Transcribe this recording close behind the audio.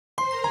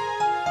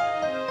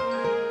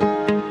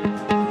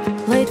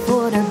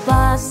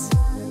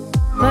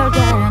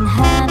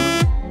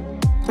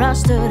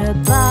March to the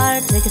bar,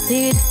 take a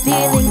seat,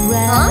 feeling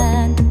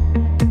grand.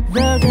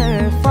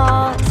 Burger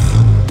falls,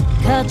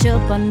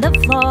 ketchup on the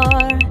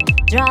floor.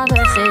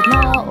 Driver said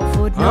no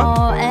food,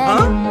 no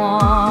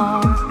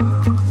anymore.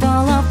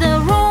 Follow the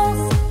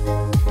rules,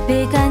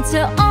 be kind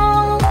to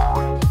all.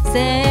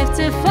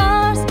 Safety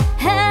first,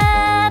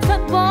 have a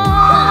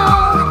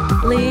ball.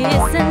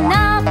 Listen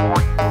up,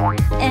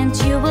 and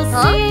you will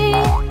see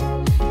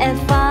a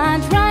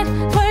fun ride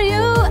for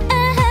you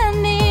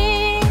and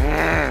me.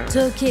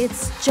 2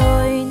 kids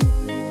join,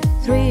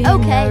 3 in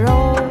a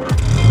row,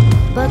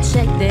 but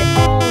check they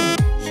all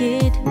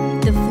hit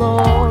the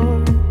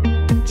floor.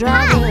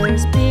 Driver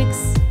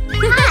speaks,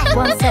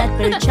 1 set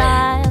per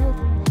child.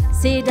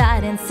 See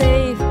that and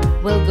safe,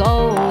 we'll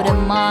go the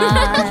mile.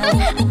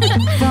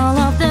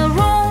 Follow the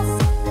rules,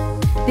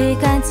 be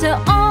kind to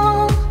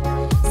all.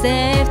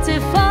 Safety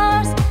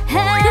first,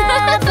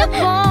 have a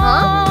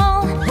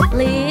ball.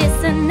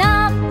 Listen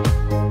up,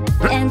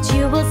 and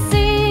you will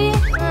see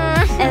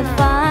a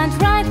fun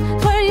ride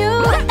for you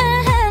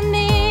and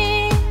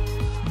me.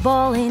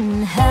 Ball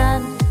in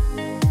hand,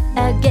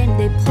 a game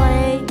they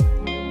play.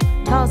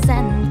 Toss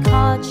and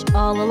catch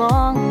all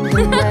along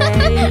the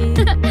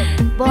way.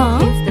 Ball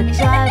hits the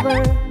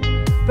driver,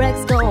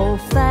 brakes go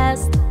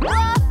fast.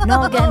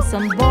 No games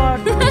on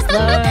board, please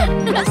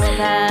learn this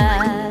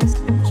fast.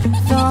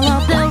 Follow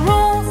the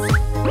rules,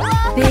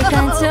 be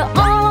kind to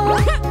all.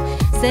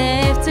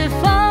 Safety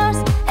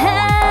first,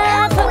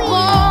 have a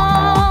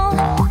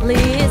ball.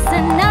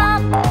 Listen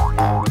up,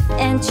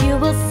 and you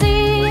will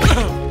see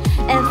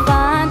a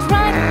fun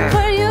ride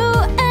for you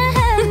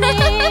and me.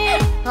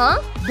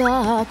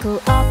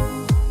 Buckle up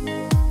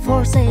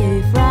for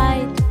safe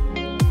ride.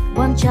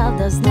 1 child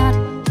does not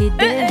hit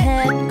their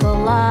head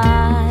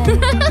collide.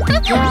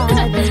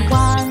 Drivers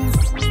once,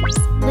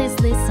 please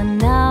listen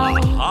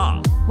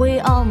now. We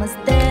almost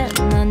there,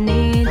 no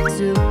need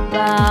to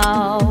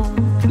bow.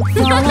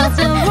 Follow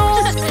the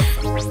rules,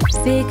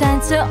 be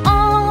kind to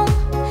all.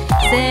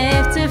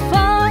 Safety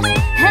first,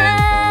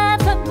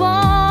 have a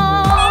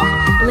ball.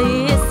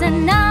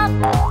 Listen up,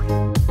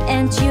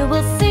 and you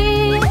will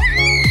see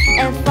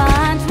a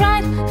fun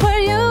ride for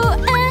you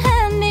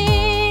and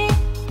me.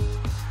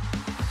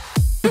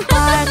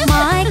 Park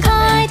my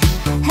kite,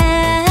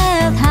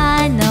 head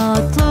high,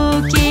 not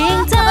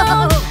looking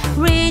down.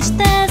 Reach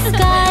the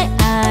sky,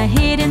 a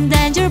hidden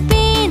danger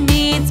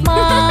beneath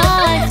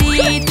my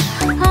feet.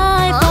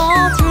 I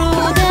fall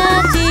through the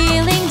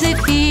feeling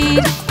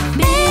defeat.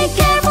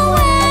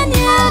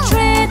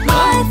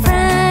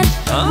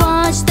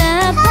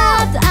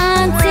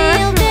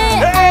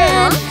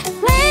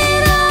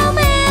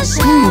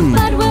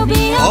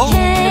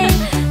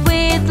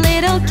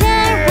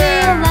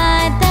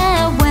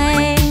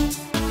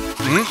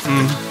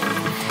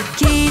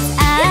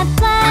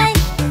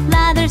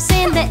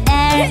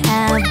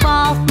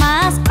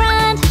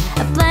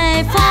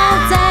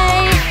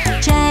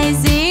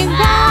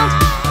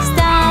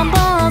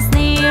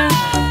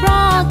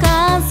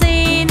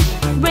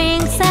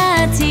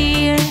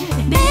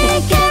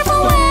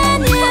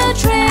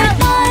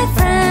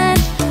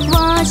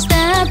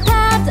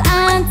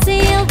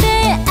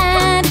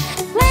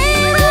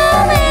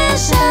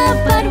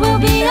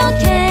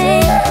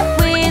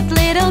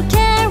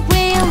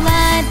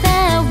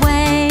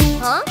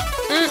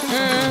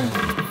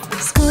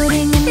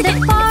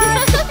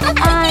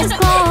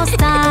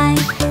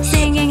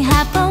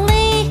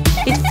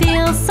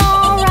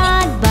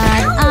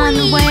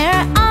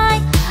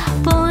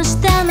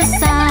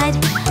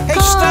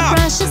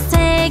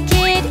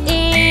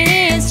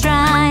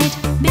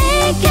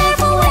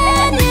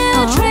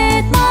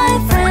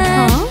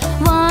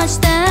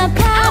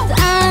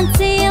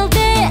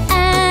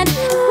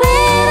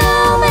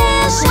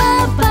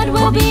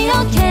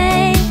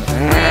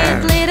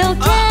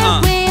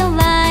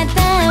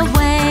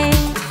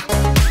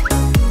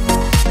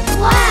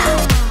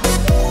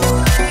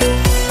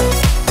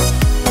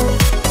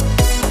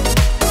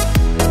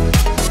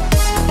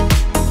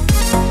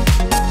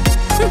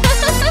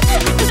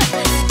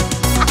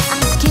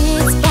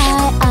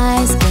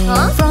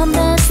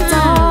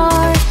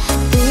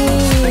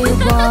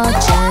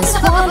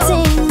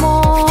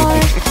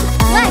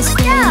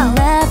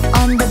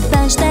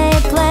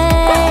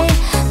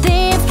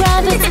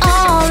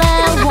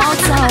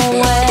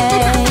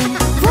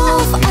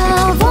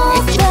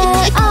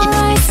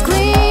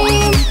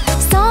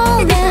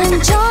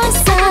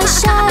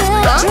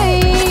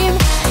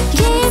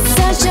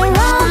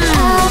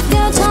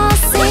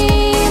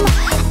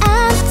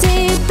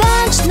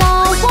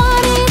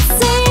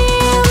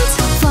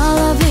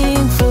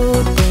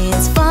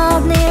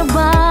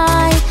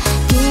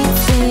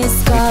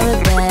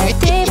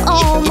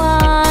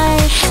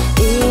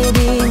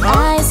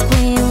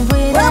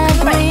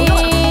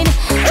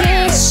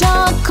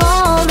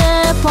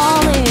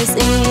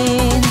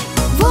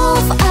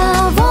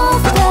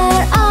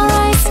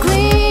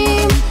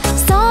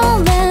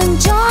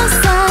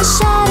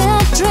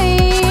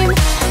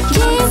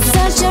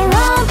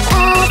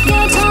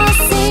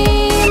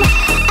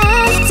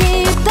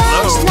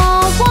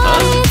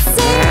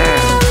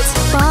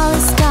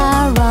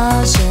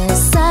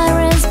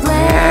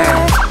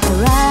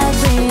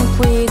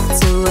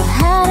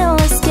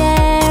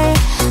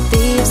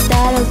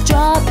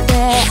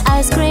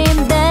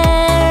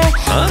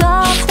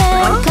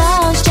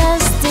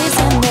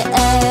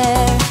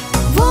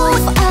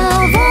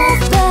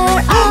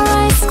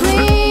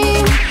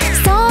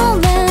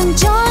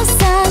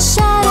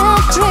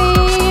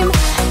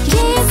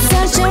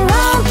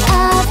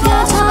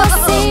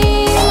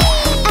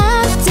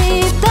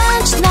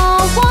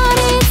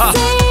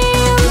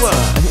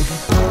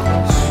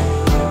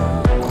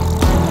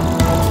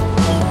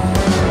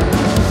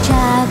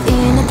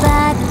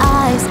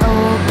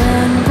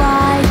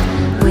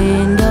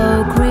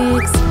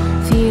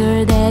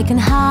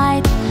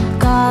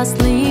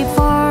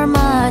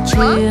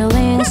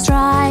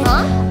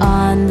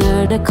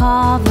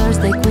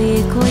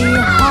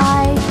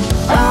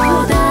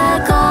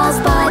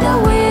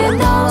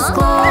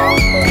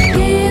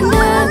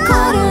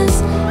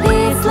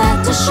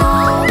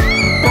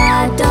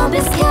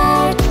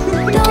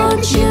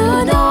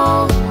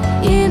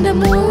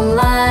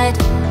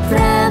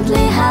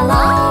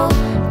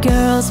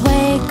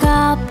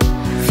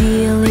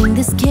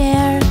 be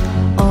scared.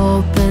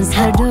 Opens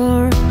her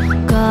door,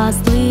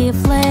 ghostly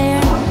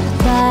flare.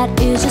 But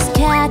it's just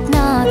cat,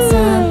 not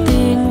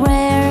something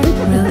rare.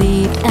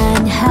 Relief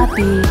and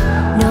happy,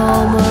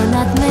 no more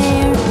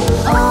nightmare.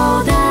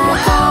 Oh, the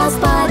house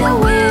by the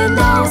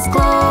windows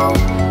glow.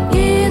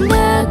 In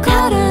the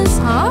curtains,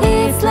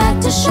 it's like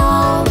the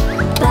show.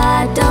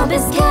 But don't be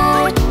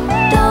scared,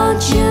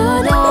 don't you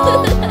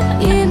know?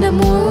 In the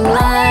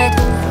moonlight,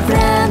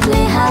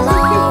 friendly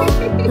hello.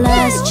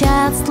 Last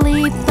child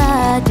sleep,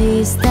 a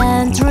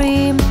distant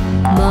dream.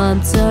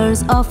 Mom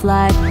turns off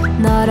light,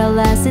 not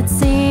alas it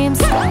seems.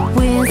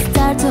 We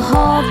start to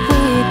hope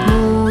with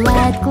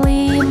moonlight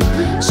gleam.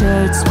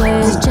 Shirt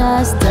sways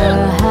just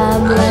a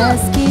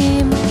harmless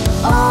scheme.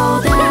 Oh,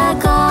 the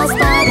ghost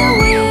by the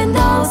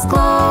windows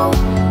glow.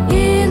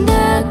 In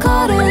the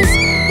curtains,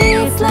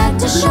 it's like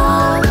the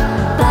show.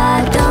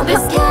 But don't be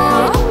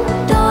scared,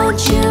 don't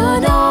you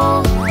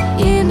know?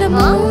 In the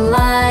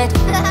moonlight,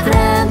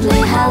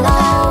 friendly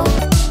hello.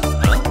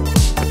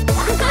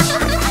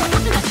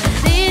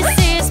 This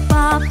is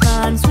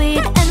popcorn,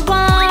 sweet and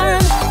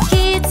warm.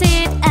 Kids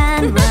eat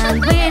and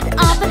run with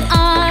open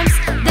arms.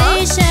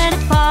 They share the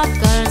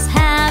popcorns,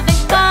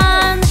 having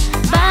fun.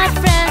 But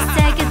friends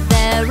take it,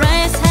 the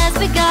race has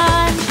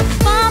begun.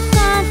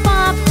 Popcorn,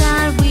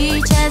 popcorn,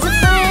 we chase a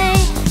play.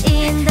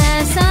 In the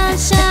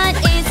sunshine,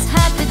 it's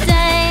happy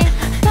day.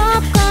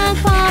 Popcorn,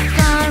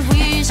 popcorn,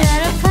 we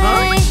share a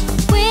play.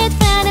 With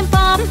pen and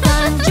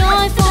popcorn,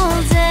 joyful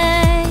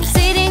day.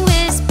 Sitting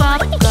with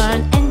popcorn,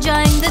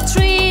 enjoying the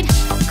treat.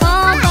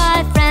 Called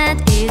by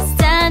friend, it's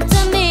time to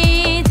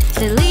meet.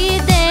 They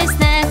leave their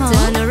snack,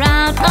 turn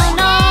around, oh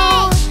no.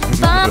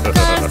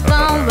 Popcorn's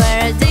gone,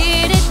 where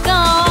did it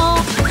go?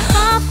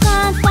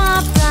 Popcorn,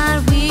 popcorn,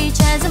 we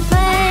chase and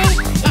play.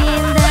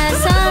 In the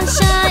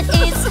sunshine,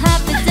 it's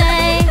happy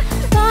day.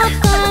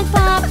 Popcorn,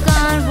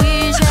 popcorn,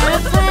 we share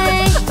a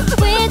play.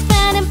 With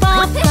pen and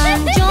popcorn,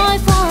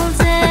 joyful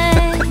day.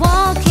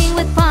 Walking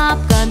with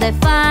popcorn, they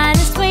find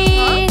it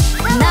sweet.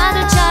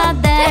 Another child,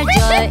 their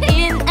joy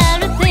in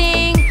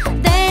everything.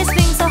 They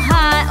swing so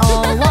high,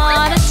 oh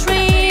what a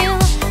thrill.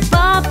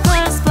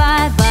 Popcorns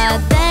fly, but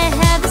they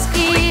have the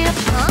skill.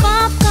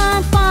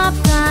 Popcorn,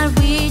 popcorn,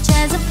 we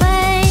chase and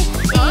play.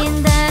 In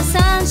the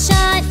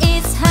sunshine,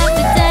 it's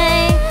happy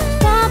day.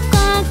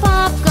 Popcorn,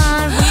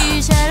 popcorn,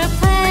 we share a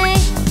play.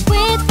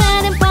 With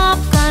pen and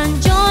popcorn,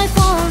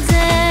 joyful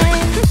day.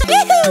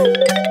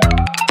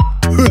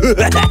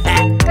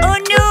 Oh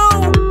no!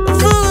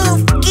 Wolf,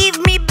 give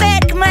me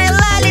back my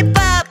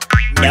lollipop!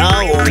 No!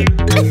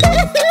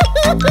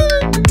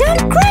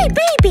 Don't cry,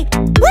 baby!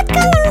 What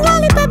color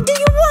lollipop do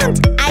you want?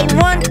 I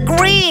want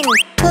green!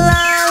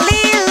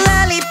 Lolly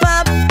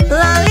lollipop,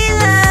 lolly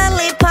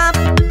lollipop.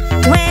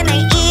 When I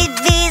eat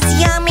this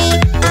yummy,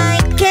 I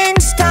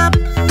can't stop.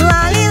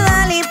 Lolly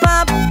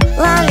lollipop,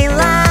 lolly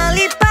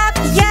lollipop,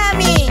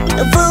 yummy!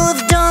 Wolf,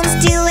 don't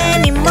steal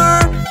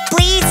anymore,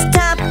 please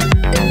stop.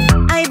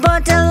 I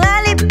bought a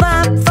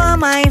lollipop for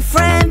my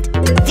friend.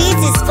 This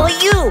is for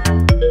you.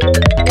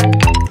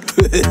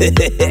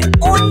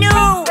 Oh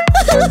no!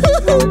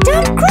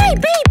 Don't cry,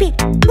 baby.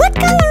 What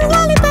color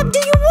lollipop do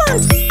you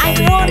want? I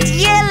want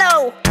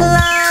yellow.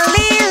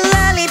 Lolly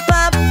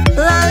lollipop,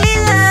 lolly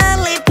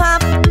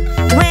lollipop.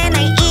 When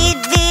I eat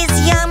this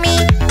yummy,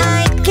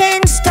 I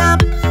can't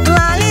stop.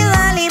 Lolly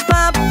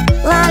lollipop,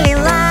 lolly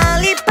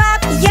lollipop,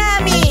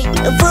 yummy!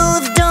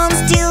 Wolf, don't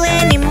steal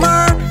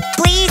anymore,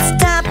 please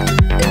stop.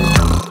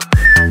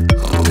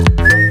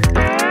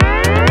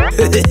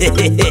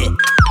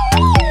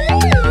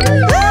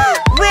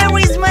 Where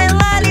is my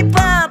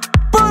lollipop?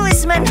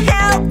 Policeman,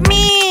 help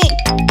me!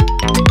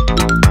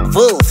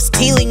 Wolf,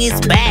 stealing is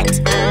bad.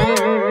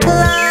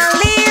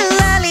 Lolly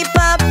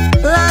lollipop,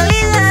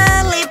 lolly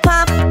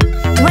lollipop.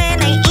 When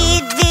I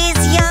eat this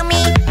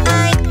yummy,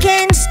 I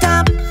can't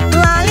stop.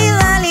 Lolly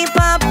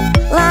lollipop,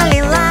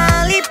 lolly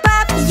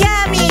lollipop,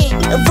 yummy!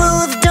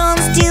 Wolf, don't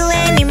steal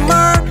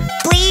anymore,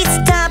 please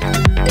stop.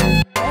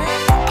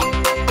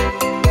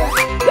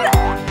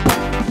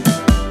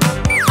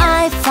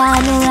 I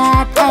find a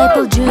red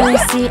apple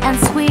juicy and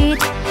sweet.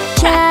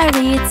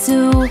 Cherry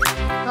too,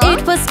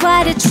 it was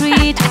quite a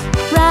treat.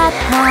 Wrap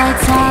my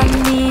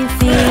tummy,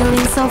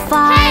 feeling so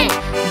fine.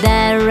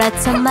 Then red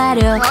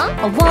tomato,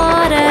 a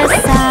water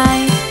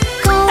sign.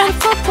 Going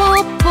for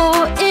popo,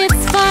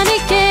 it's funny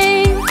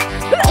game.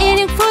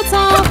 Eating fruits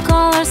of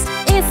colors,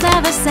 it's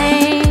never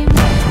same.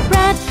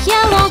 Red,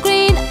 yellow,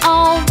 green,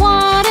 oh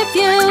what a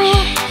view.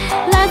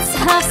 Let's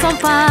have some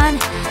fun,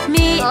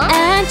 me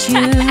and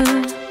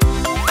you.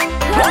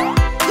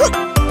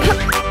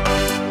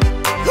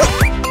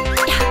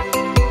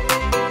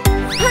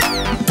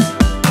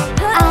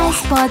 I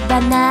spot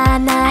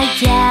banana,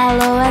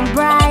 yellow and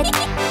bright.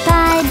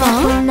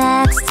 Pineapple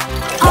next,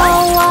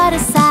 oh what a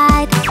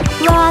sight.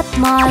 Rot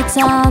my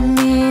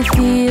tummy,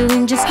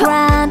 feeling just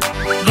grand.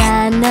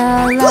 Then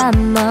a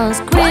lemon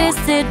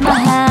squeezed my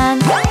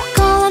hand.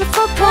 Calling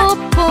for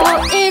popo,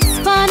 it's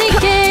funny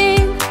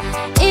game.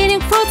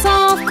 Eating fruits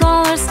of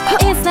colors,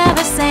 it's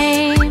never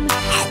same.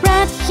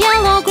 Red,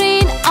 yellow,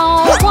 green,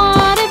 oh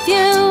what a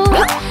view.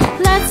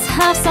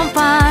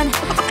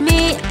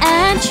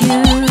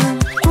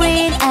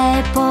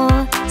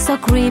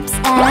 crisp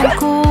and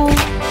cool.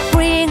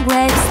 Green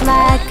grapes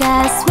like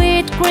a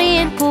sweet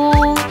green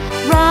pool.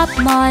 Rub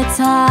my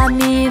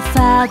tummy,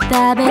 felt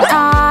a bit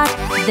odd.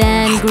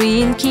 Then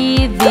green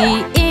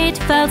kiwi, it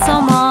felt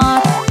so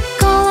much.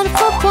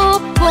 Colorful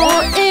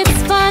purple,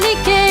 it's funny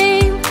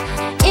game.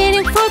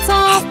 Eating fruits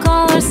of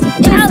colors is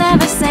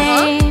never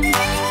same.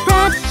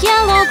 Red,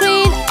 yellow,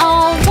 green,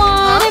 all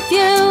one of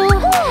you.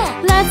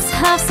 Let's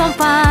have some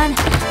fun,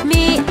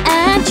 me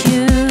and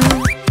you.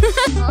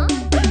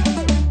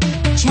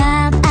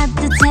 Chat at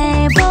the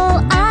table,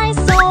 eyes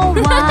so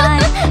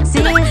wide.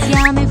 Sees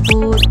yummy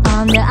food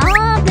on the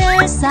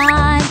other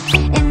side.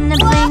 In the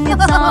blink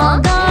it's all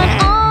gone,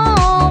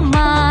 oh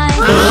my.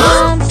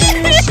 Once in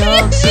the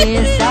show, she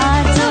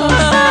starts to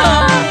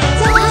cry.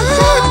 Don't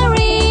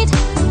tolerate,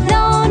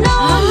 no, no,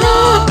 no.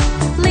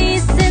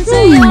 Listen to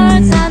your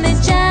tummy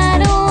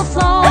gentle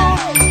flow.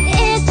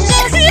 It's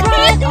just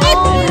right,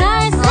 all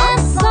nice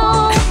and slow.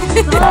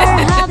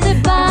 Have the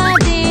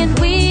body and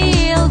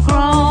we'll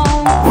grow.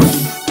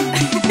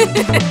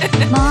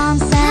 Mom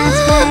sends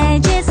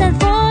pages and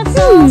fruits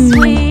so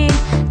sweet.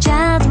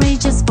 Child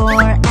reaches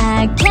for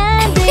a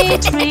candy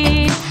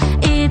treat.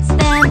 It's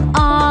them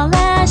all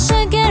a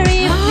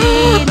sugary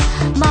feed.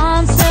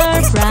 Mom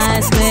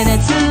surprised with a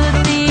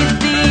toothy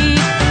beat.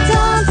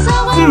 Don't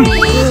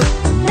tolerate,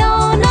 no,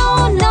 no,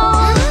 no.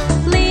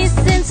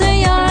 Listen to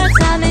your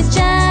tummy's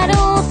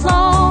gentle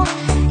flow.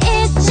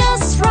 It's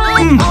just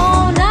right,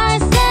 all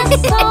nice and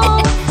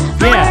slow.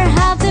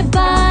 Have the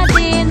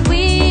body and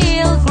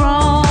we'll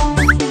grow.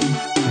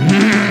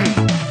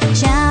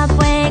 Child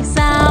wakes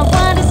up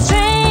with a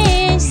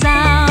strange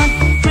sound.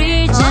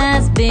 Fridge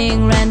has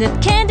been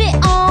rendered candy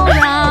all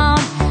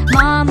round.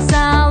 Mom's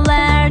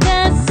alert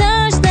and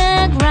search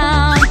the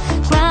ground.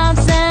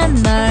 Crumbs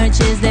and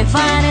merches they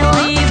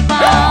finally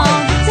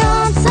found.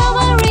 Don't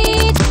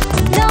overeat,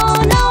 no,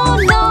 no,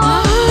 no.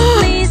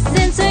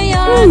 Listen to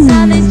your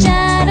tummy's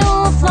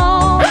gentle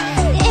flow.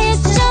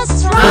 It's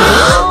just right,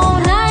 all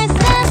nice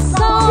and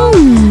slow.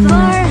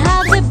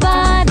 Have the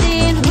body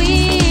and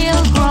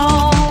we'll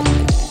grow.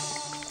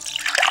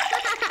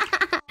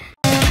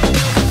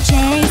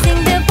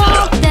 Chasing the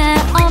ball, the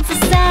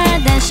officer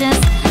dashes.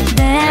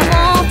 They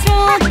walk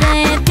through the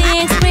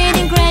things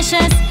reading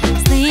gracious.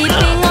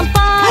 Sleeping on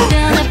part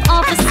the left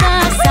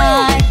officer's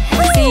side.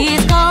 See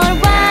his color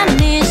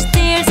vanish,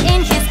 tears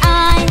in his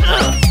eye.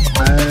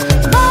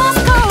 Lost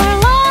color,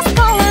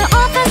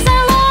 officer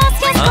lost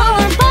his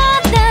color.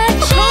 But the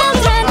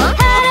children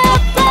had a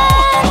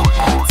plan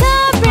to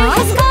bring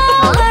his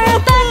color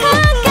back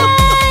again.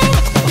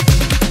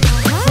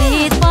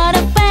 Wait for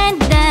the band,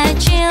 the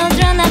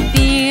children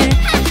appear.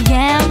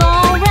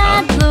 Yellow,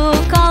 red, blue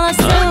colors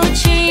to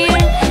cheer.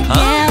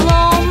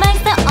 Yellow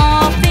makes the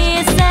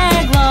officer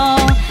glow.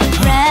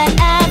 Red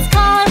adds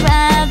color,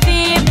 a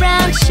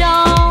vibrant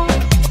show.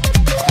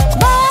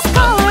 Lost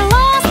color,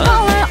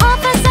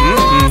 officer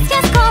lost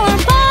his color.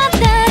 But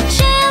the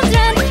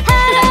children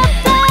had a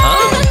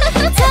plan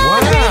to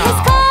bring his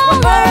color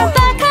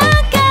back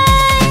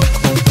again.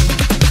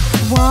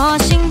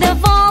 Washing the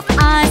vault,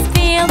 eyes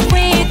filled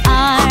with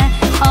ire.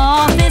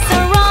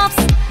 Officer robs,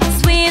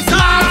 sweeps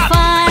like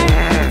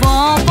fire.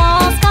 Ball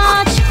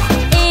scotch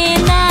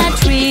in a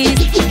tree.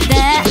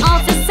 The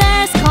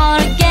officer's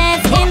color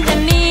gets in the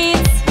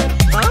mix.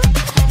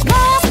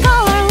 Lost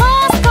color,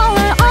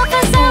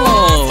 officer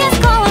lost his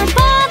color.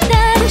 But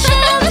the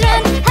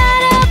children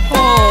had a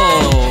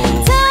plan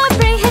to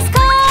bring his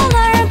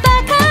color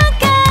back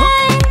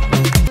again.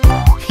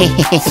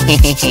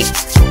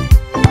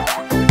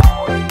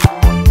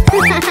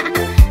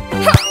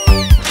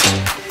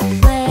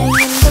 Playing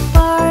in the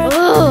park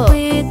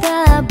with the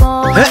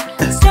ball.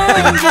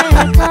 Stranger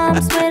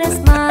comes with a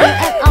smile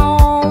at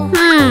all.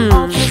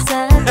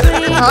 Officer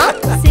green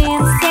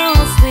seems so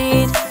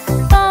sweet,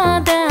 but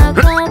the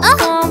cops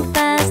come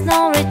fast, no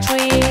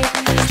retreat.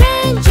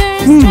 Stranger,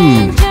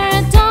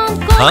 don't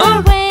go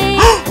away.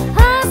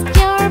 Ask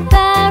your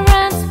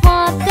parents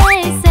what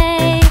they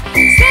say.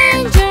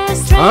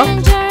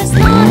 Strangers,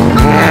 not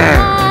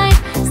alright.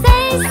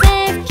 Stay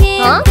safe,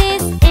 keep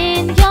this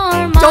in your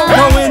mind. Don't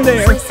go in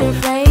there. Sister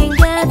playing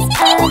gets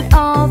an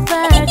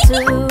offer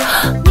too.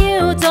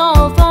 New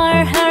doll for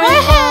her,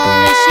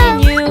 only she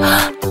knew.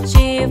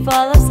 She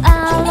follows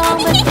along,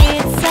 but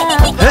it's a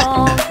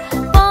ball.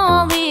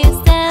 Polly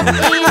steps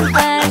in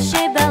where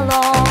she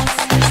belongs.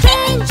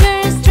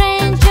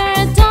 Stranger,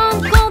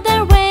 don't go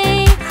their way.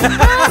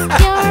 Ask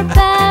your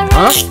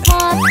parents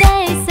what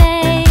they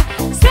say.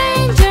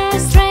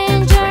 Strangers,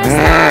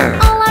 not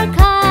all are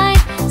kind.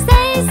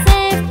 Stay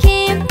safe,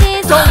 keep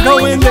this Don't go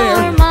in in there.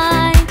 your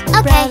mind.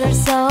 Brother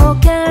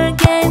soccer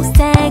games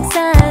takes a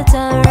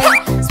turn.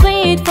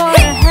 Sweet for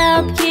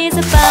help, he's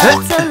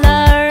about to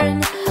learn.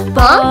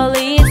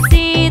 Polly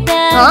see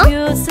the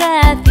views,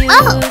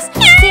 refuse.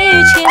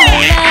 Teach him a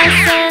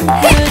lesson,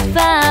 good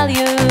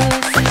values.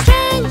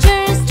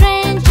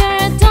 Stranger,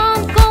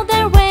 don't go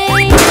their way.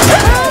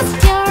 Ask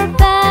your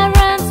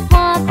parents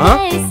what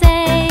they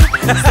say.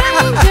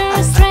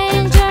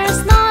 Strangers,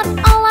 not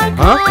all are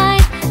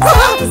kind.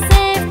 Stay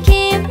safe,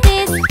 keep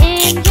this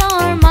in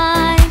your mind.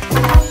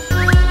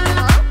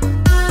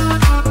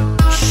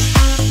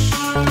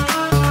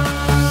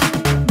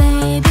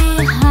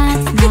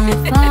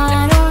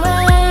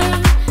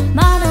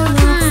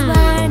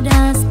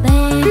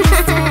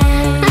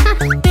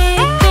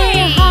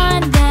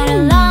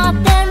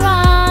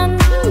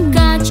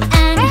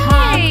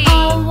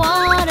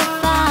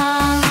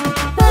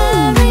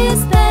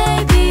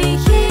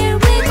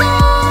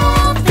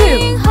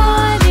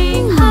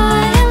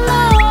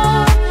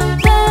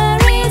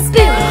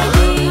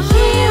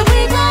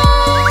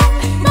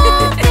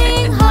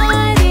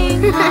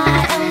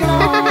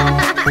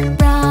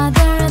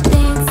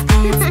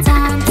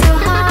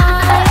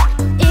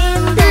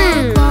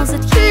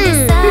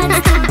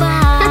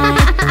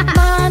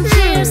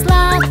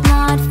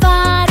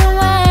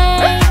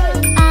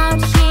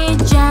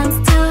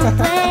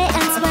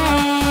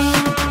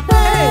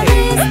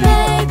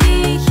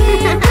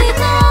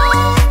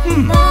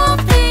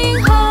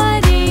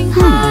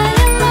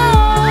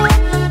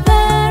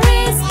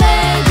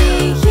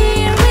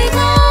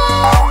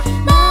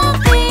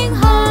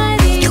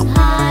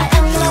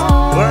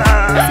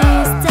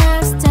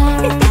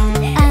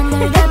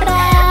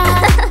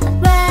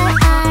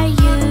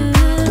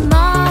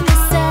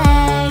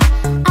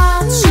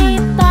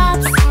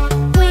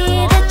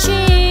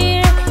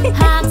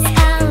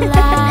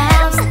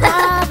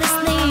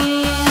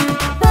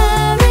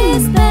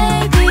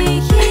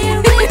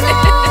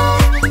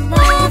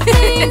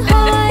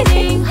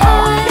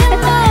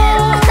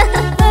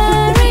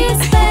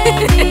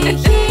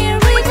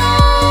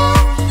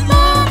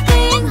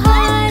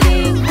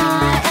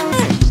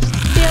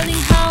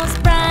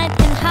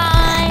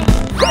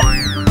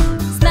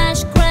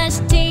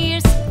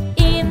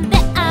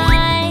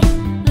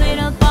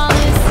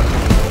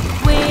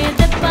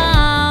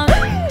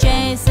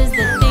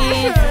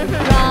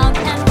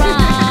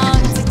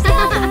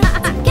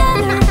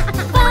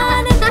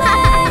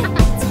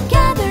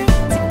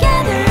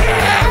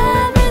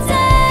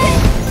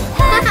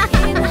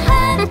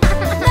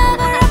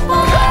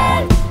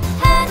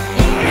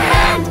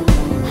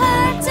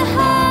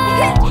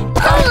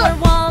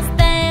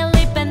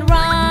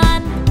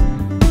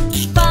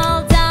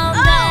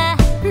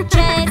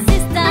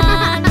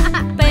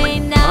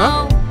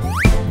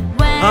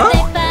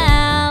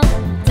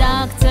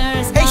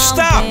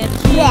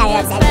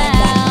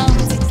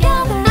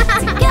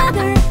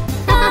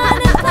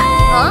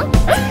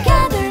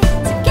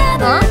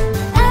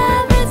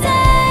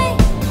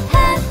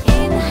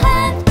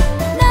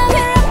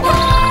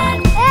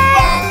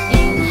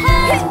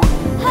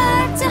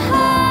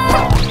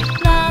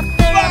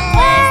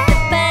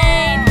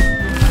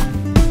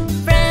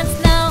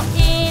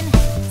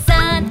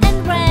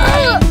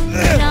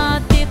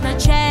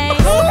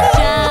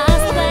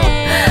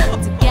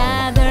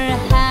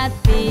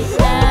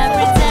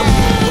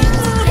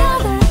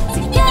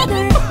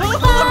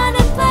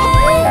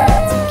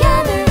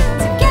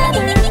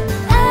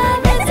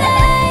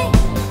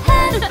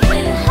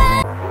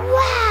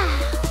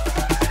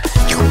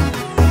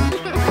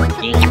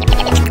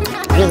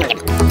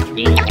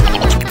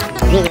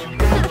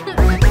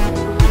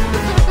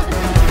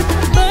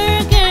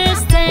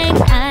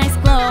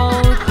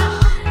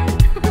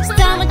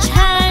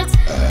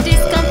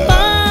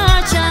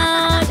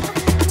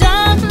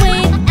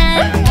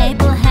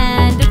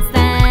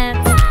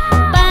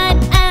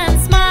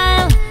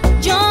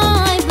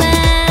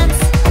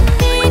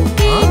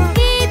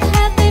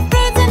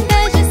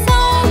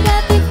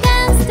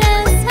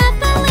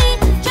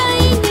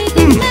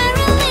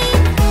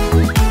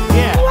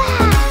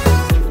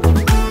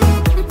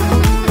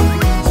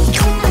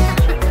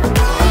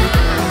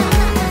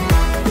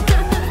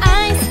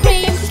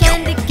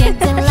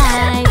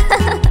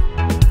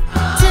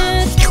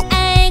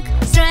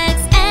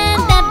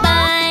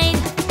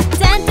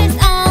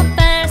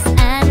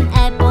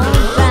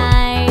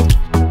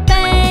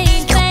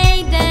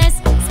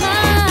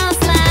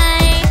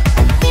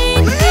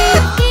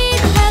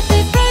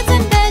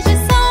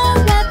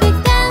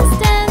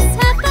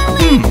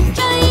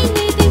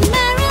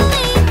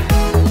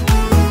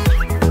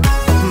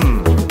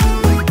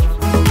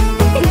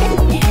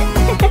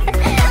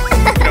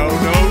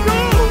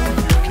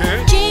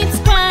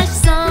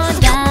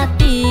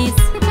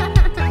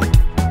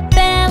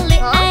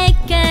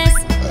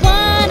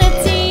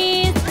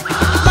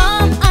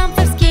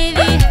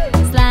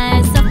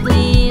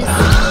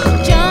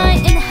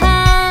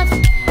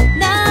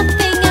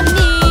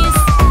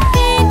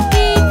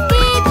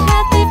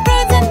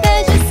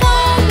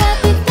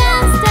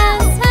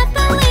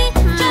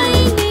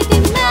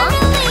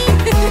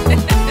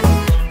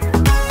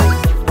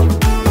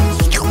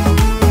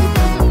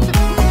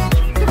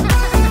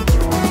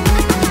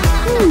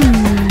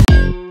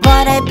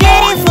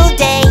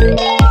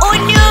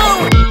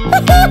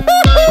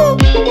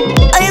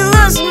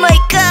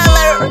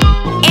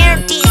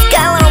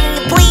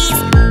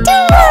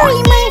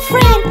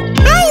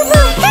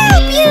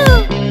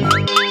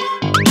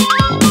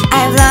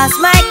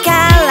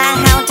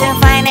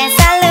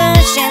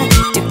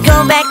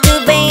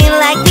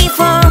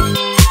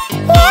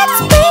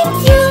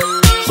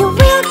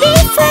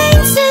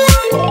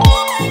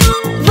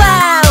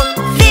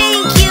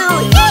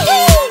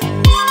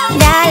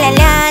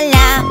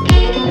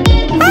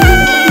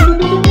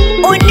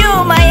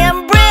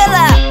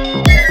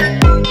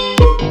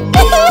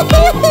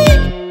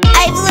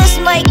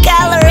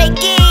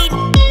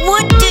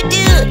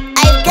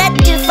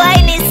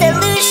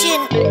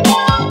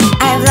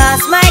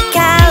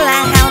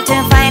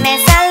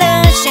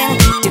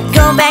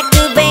 go back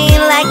to being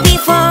like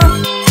before.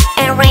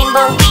 And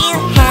rainbow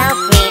will help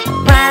me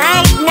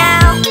right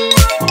now.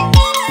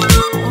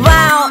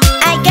 Wow,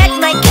 I got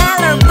my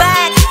color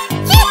back.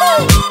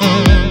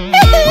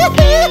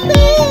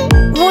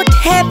 What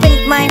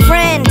happened, my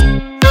friend?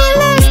 I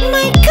lost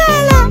my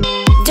color.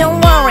 Don't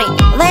worry,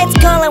 let's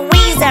call a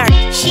wizard.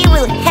 She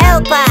will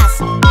help us.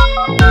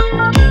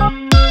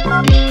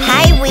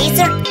 Hi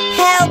wizard,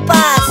 help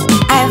us.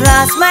 I've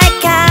lost my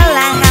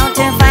color. How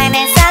to find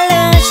a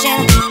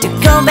solution to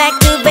go back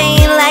to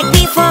being like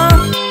before?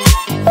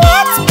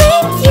 Let's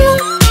paint you.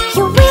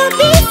 You will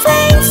be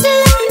fine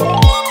soon.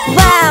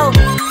 Wow,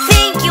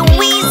 thank you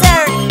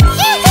wizard.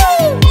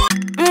 Yahoo!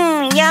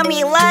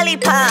 Yummy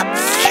lollipop.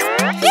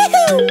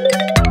 Yahoo!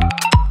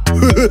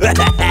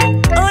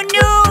 Oh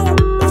no!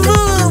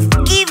 Wolf,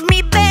 give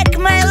me back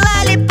my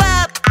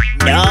lollipop!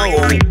 No.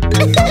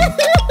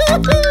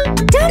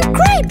 Don't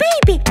cry,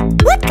 baby!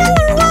 What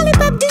color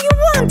lollipop do you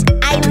want?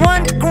 I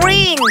want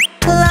green!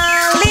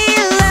 Lolly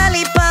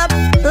lollipop,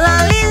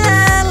 lolly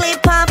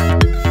lollipop.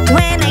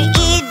 When I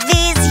eat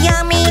this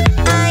yummy,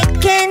 I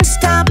can't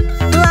stop.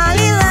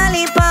 Lolly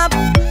lollipop,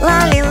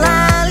 lolly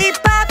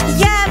lollipop,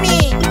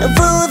 yummy!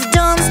 Wolf,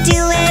 don't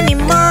steal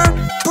anymore,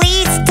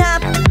 please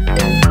stop.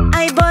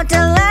 I bought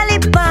a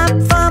lollipop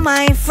for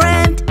my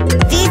friend.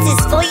 This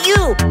is for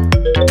you.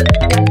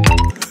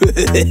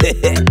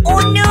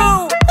 Oh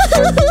no!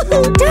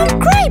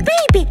 Don't cry,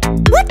 baby.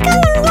 What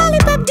color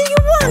lollipop do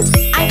you want?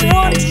 I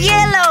want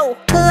yellow.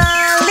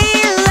 Lolly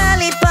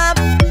lollipop,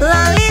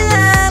 lolly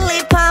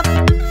lollipop.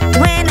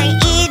 When I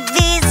eat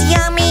this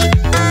yummy,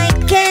 I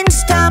can't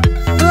stop.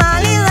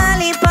 Lolly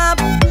lollipop,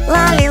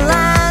 lolly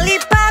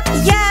lollipop,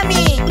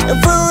 yummy!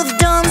 Wolf,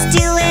 don't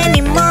steal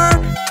anymore,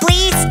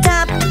 please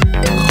stop.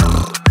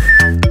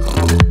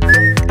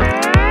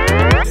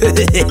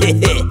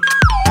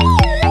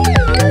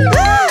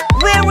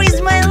 Where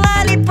is my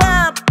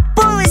lollipop?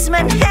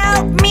 Policeman,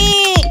 help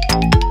me!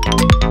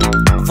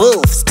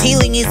 Wolf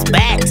stealing is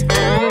bad.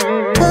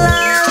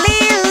 Lolly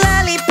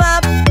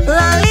lollipop,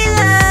 lolly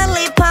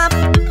lollipop.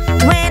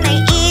 When I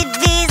eat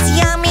this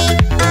yummy,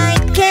 I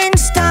can't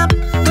stop.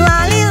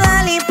 Lolly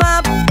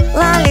lollipop,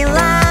 lolly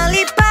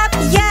lollipop,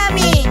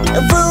 yummy!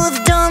 Wolf,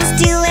 don't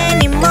steal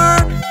anymore,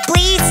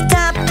 please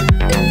stop.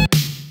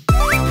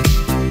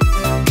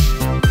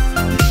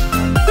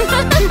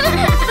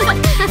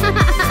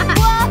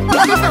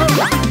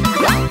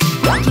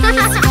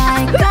 Kiss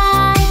sky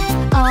guy,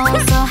 oh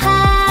so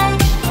high.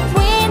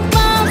 Wind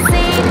blows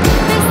in,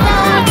 they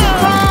start to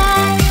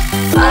cry.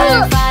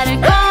 Firefighter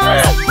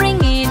comes, bring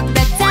it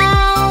back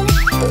down.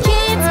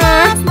 Kids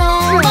must know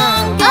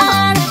one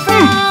got a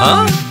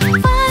frown.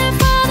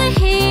 Firefighter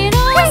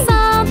heroes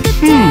of the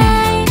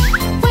day.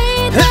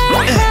 With their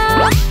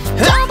help,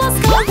 troubles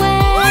go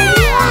away.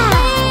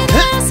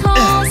 Leaders,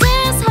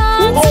 horses,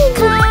 hearts and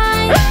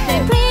kind. They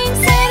bring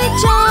steady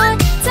joy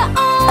to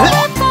all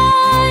their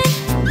fight.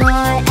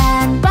 Boy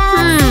and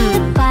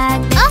bug, back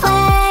to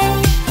play.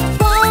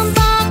 One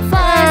bug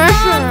fires,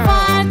 not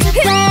far to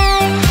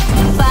play.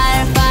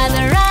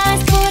 Firefighter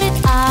rise, put it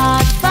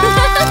out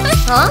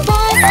fast.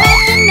 Boys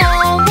have to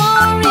know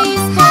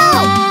worries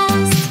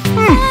last.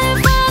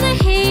 Firefighter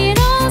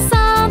heroes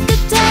of the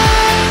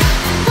day.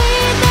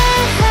 With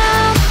their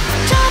help,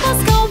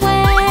 troubles go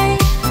away.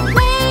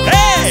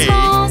 Leaders,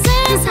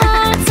 horses,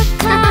 hearts are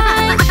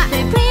kind.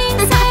 They bring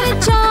steady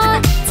joy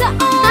to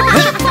all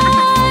the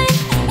fight.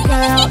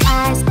 Girl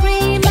ice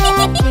cream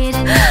and hid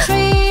in the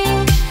tree.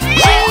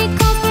 She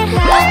calls for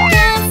help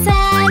and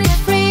set it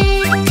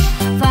free.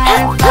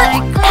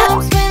 Firefighter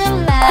comes with a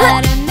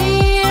ladder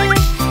near.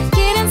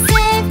 Kittens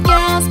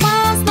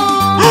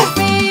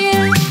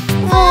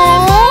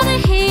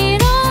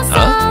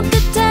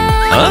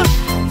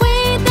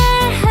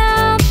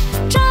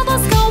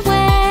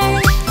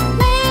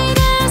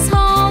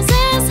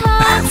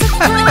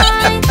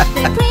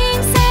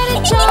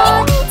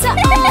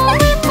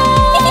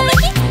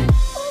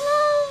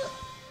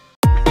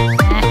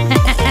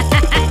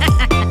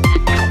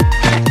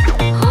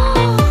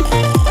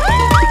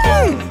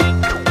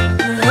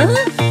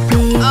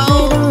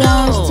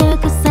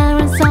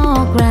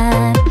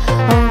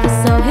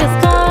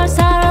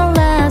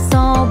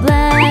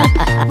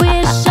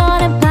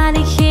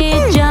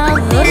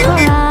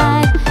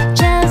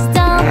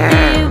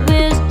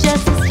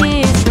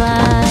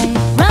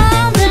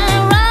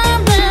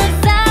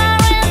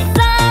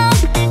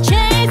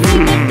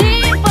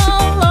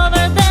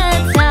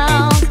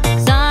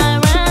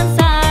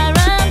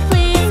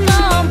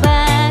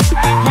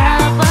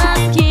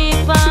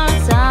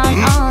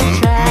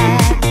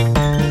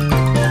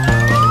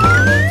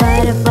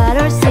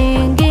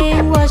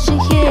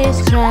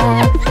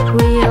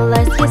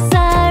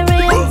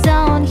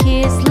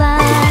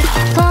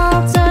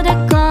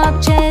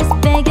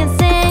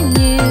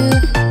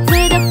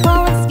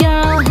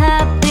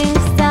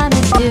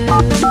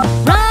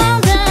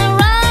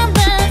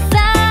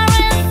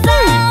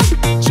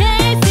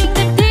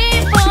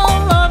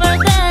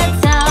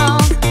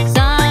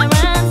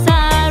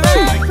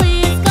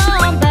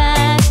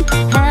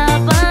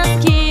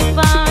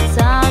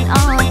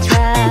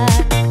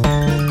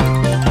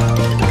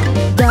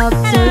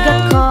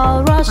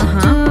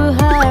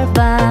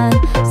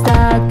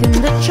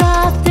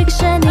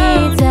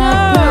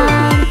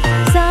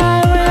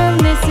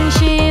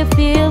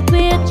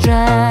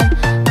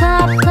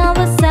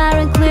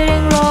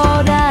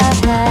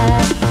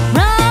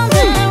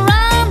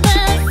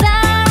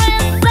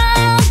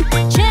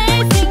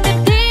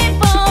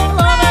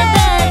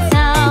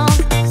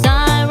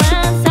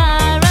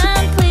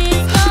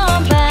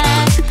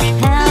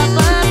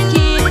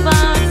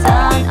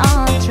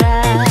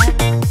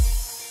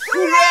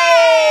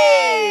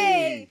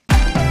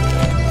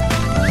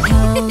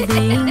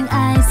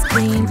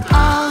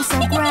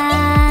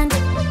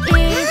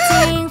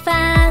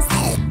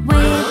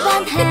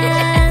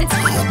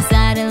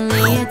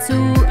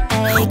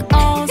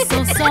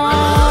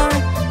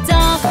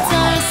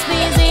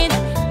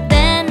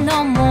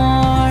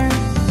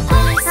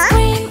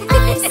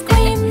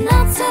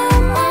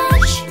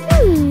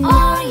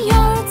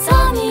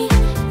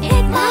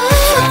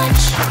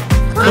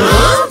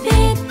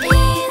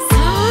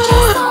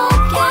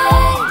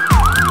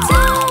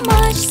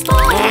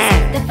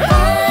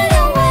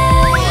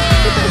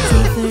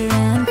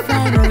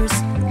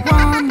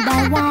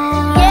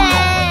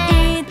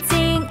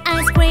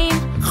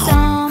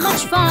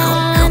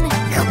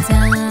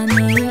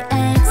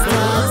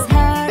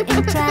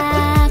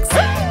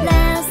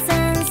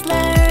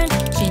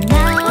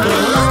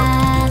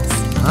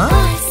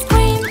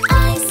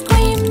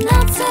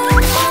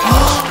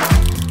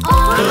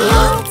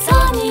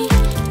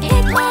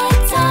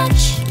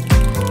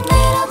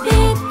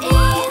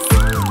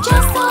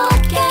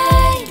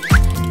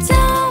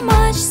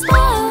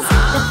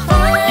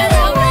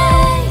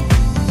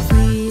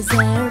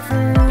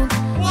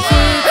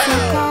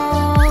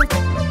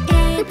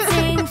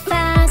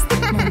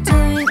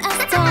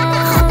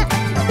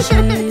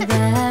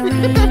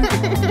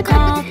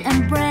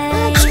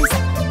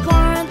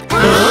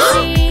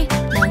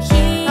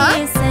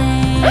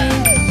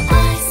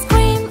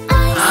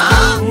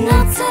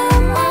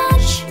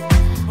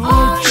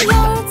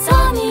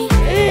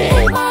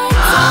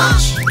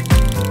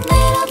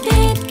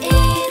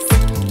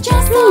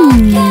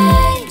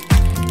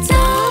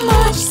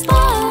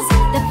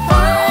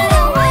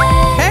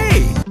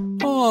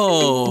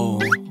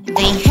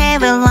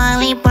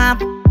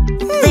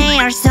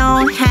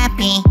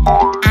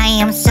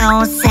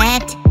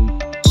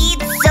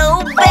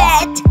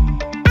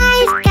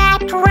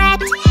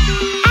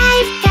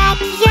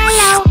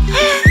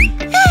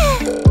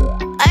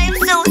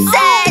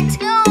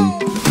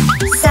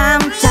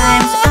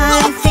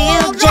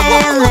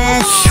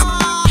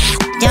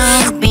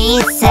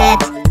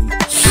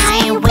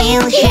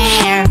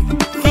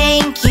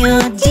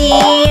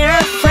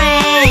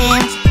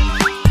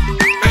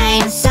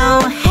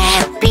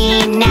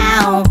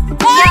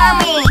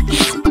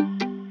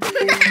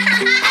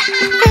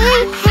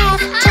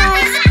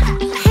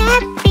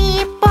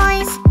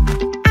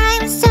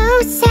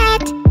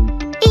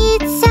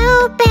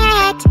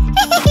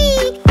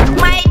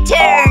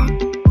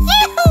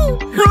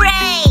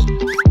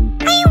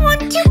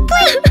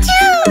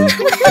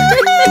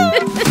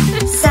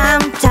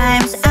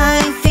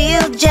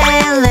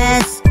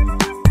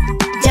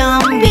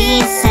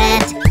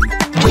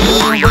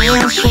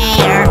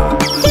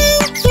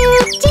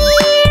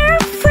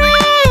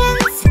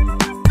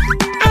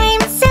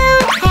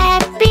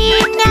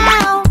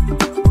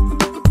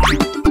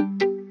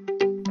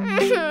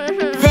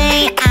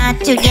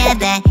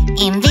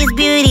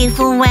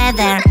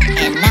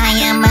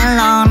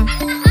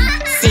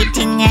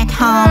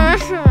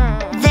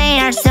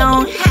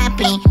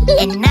happy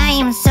and I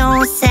am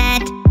so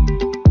sad.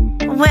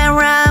 Where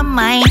are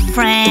my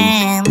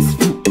friends?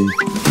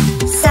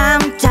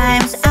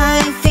 Sometimes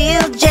I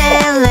feel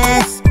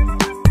jealous.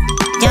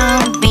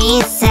 Don't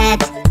be sad,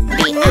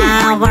 be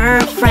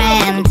our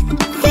friend.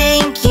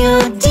 Thank you,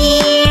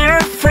 dear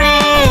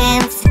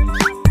friends.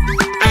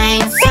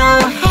 I'm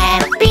so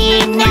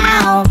happy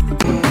now.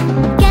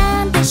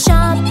 Candy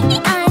shop,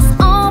 eyes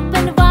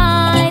open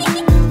wide.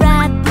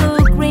 Red,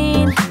 blue,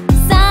 green,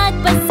 side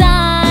by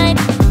side.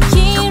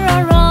 Hero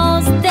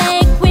rolls,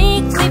 they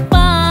quickly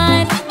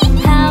find.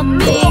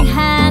 Helping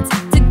hands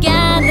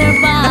together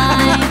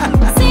by.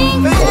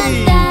 Sing and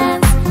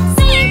dance,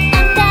 sing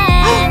and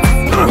dance.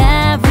 In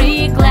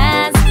every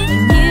glance, a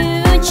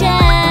new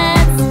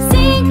chance.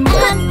 Sing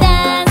and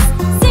dance,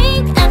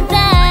 sing and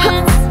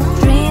dance.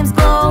 Dreams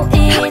glow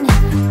in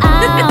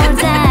our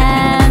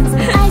dance.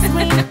 Ice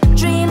cream,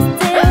 dreams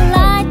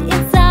delight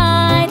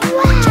inside.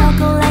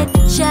 Chocolate,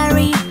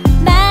 cherry,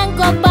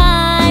 mango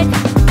bite.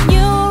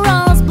 New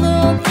rose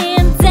bloom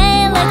in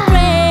daylight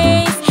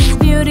rays.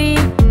 Beauty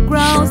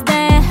grows,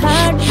 their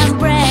heart and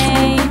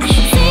brain.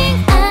 Sing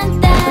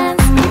and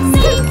dance,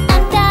 sing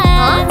and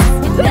dance.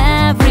 In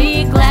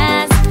every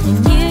glance, a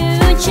new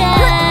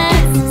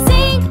chance.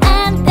 Sing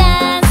and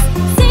dance,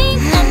 sing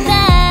and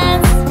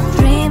dance.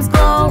 Dreams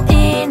glow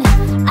in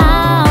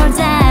our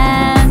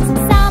dance.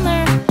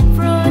 Summer,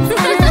 fruits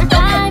and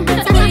time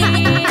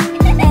between.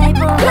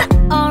 Apple,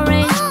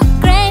 orange,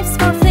 grapes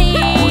for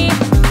free.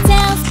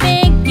 Tales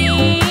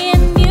begin,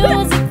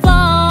 music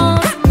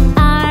flows.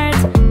 Art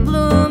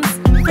blooms,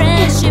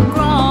 friendship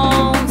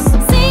grows.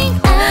 Sing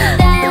and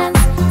dance,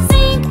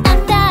 sing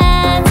and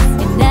dance.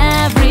 In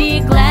every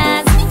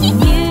glance, a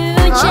new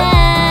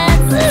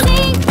chance.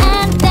 Sing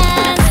and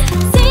dance,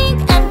 sing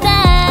and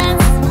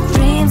dance.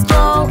 Dreams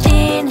glow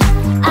in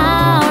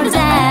our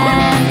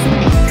dance.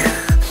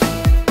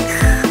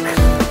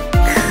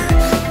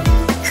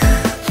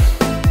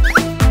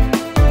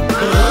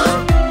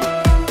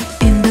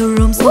 In the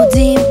room so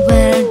deep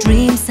where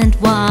dreams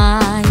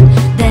entwine,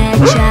 the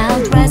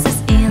child rises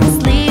in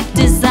sleep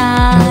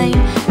design.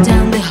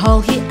 Down the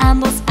hall he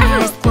ambles,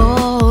 eyes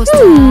closed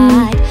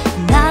tight.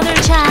 Another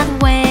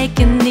child wake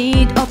in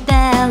need of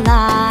their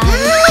light.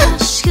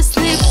 Hush, he's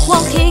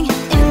sleepwalking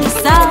in the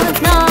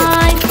silent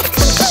night.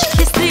 Shh,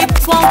 he's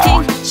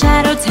sleepwalking,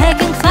 shadow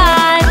taking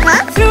flight.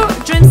 Through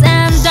dreams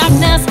and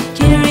darkness,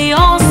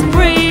 curious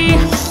free.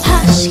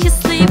 Hush, he's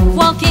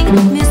sleepwalking,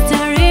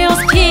 mysterious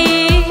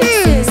key.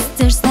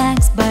 Sister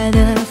stands by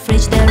the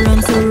fridge, the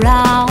room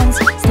surrounds.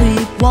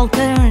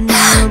 Sleepwalker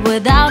near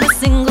without a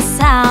single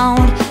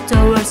sound.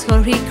 Towards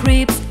her he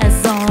creeps, a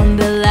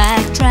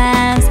zombie-like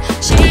trance.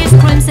 She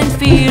screams in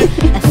fear,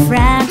 a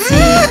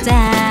frantic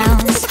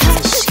dance.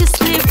 Hush, he's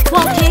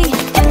sleepwalking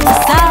in the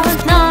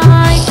silent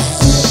night.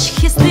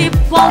 Shh, he's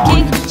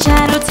sleepwalking,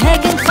 shadow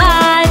taking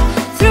flight.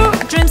 Through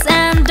dreams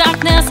and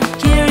darkness,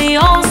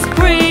 curious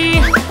free.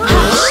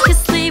 Hush, he's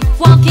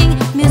sleepwalking,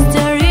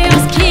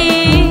 mysterious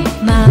key.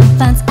 Mom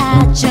finds a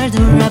chair,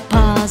 a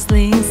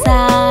puzzling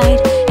sight.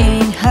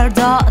 In her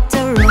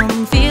daughter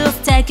room, feels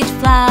take it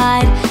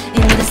flight.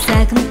 In the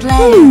second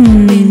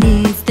plane,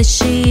 beneath the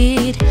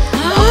sheet.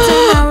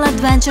 Nocturnal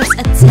adventures,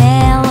 a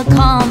tale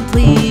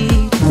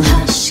complete.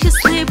 Hush, he's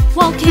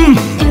sleepwalking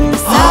in the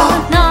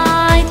silent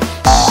night.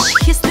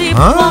 Shh, he's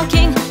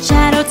sleepwalking,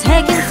 shadow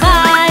taking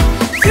flight.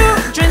 Through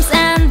dreams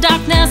and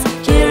darkness,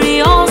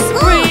 curious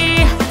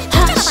free.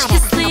 Hush,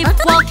 he's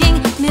sleepwalking,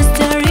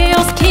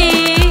 mysterious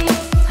key.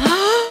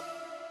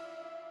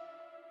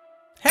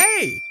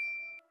 Hey!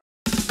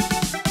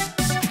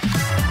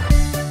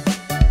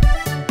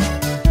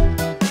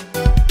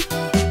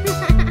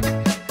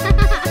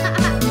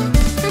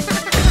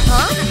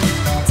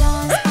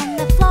 Toys on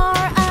the floor,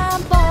 a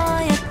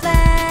boy at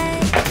play.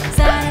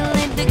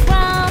 Suddenly the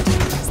ground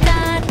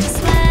start to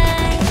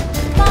sway.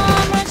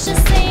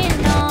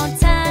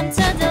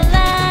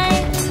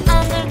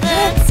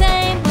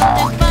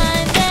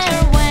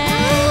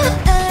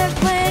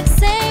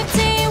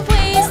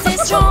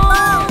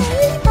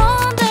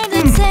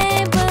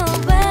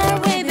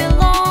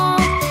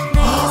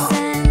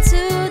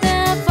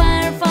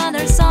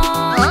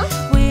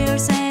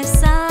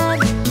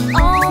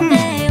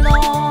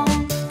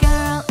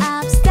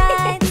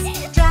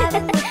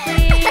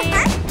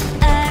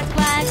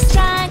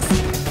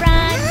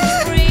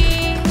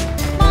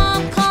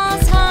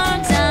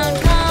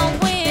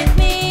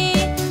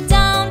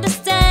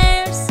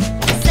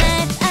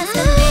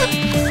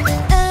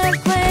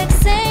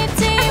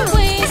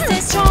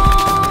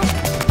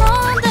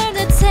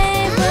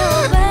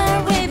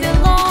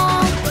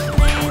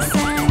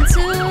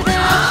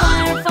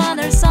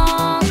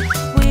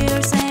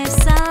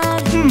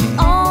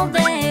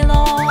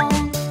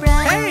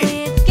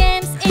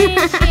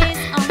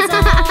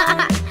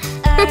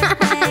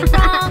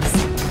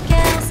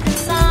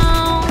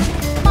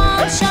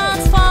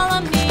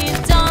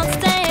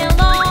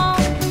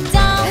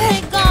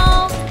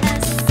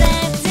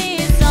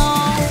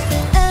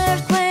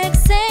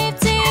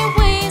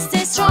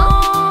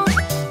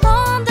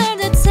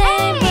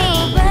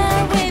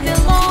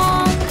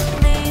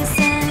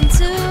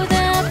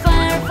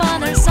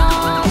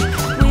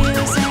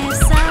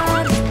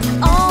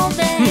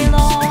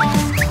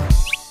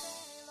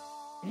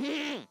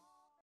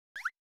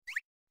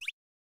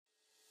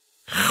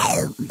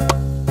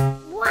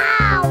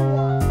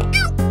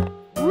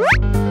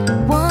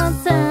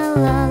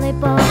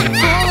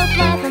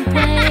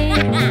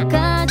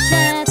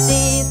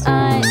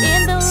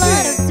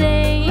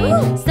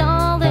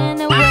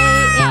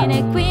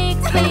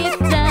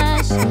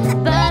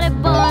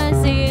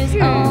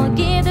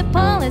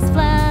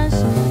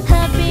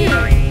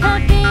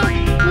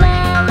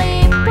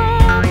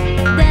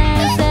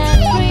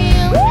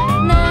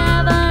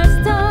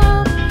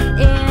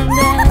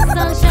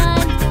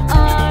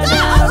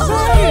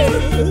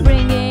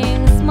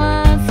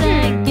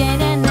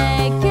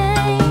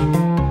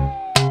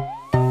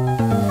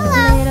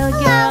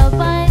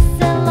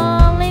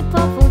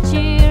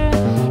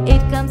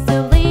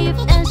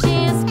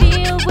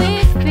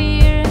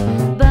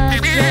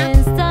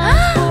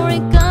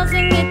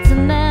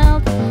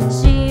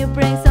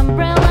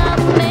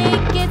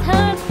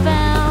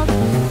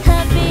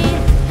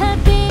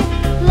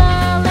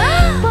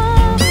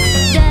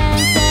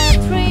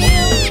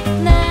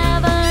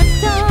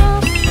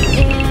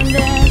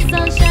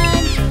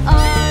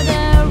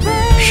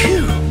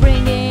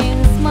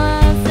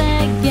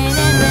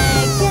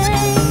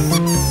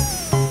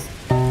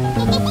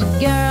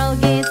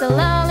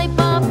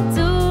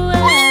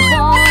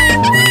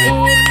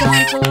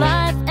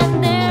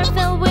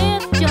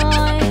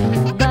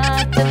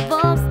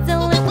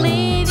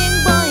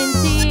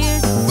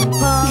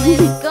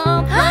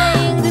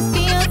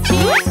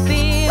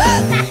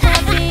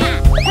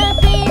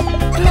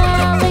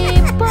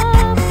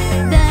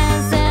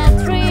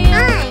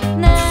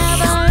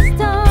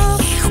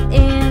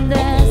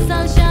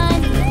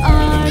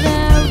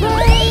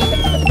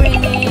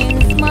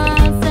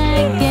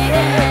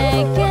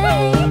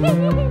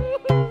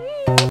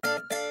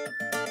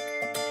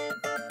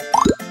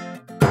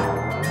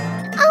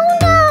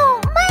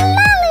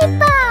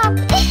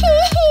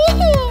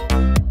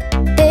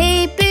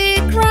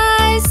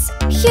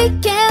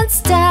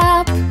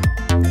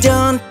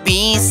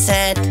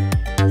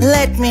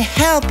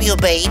 help you,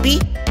 baby.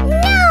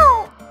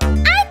 No!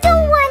 I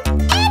don't want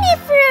any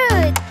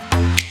fruit!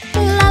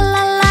 La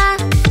la la,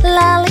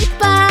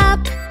 lollipop.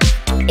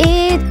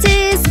 It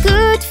is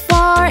good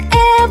for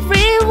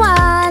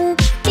everyone.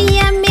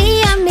 Yummy,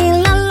 yummy,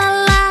 la la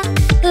la,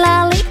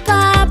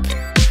 lollipop.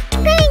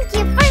 Thank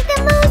you for the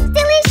most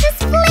delicious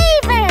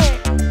flavor!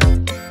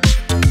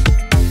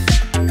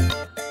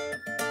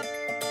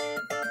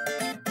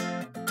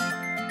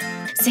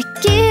 The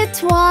kid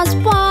was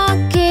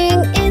walking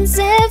in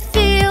the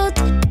field,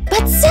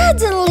 but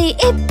suddenly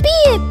a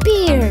bee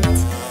appeared.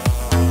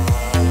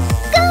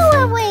 Go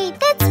away,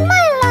 that's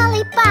my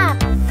lollipop!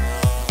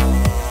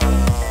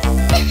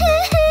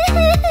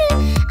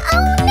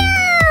 Oh no!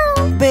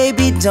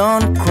 Baby,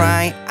 don't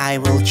cry, I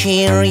will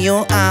cheer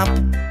you up.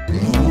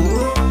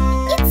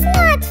 It's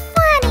not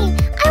funny,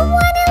 I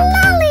want a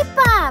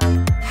lollipop!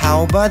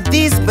 How about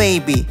this,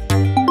 baby?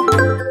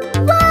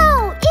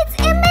 Wow, it's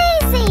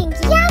amazing!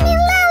 Yummy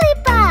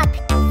lollipop!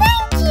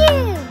 Thank you!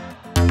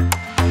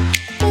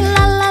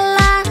 La la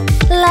la,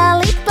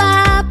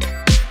 lollipop.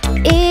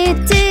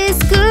 It is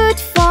good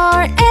for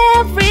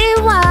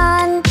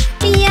everyone.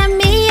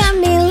 Yummy,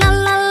 yummy, la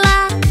la la,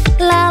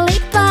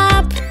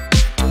 lollipop.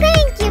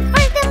 Thank you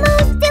for the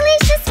most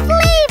delicious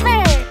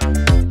flavor!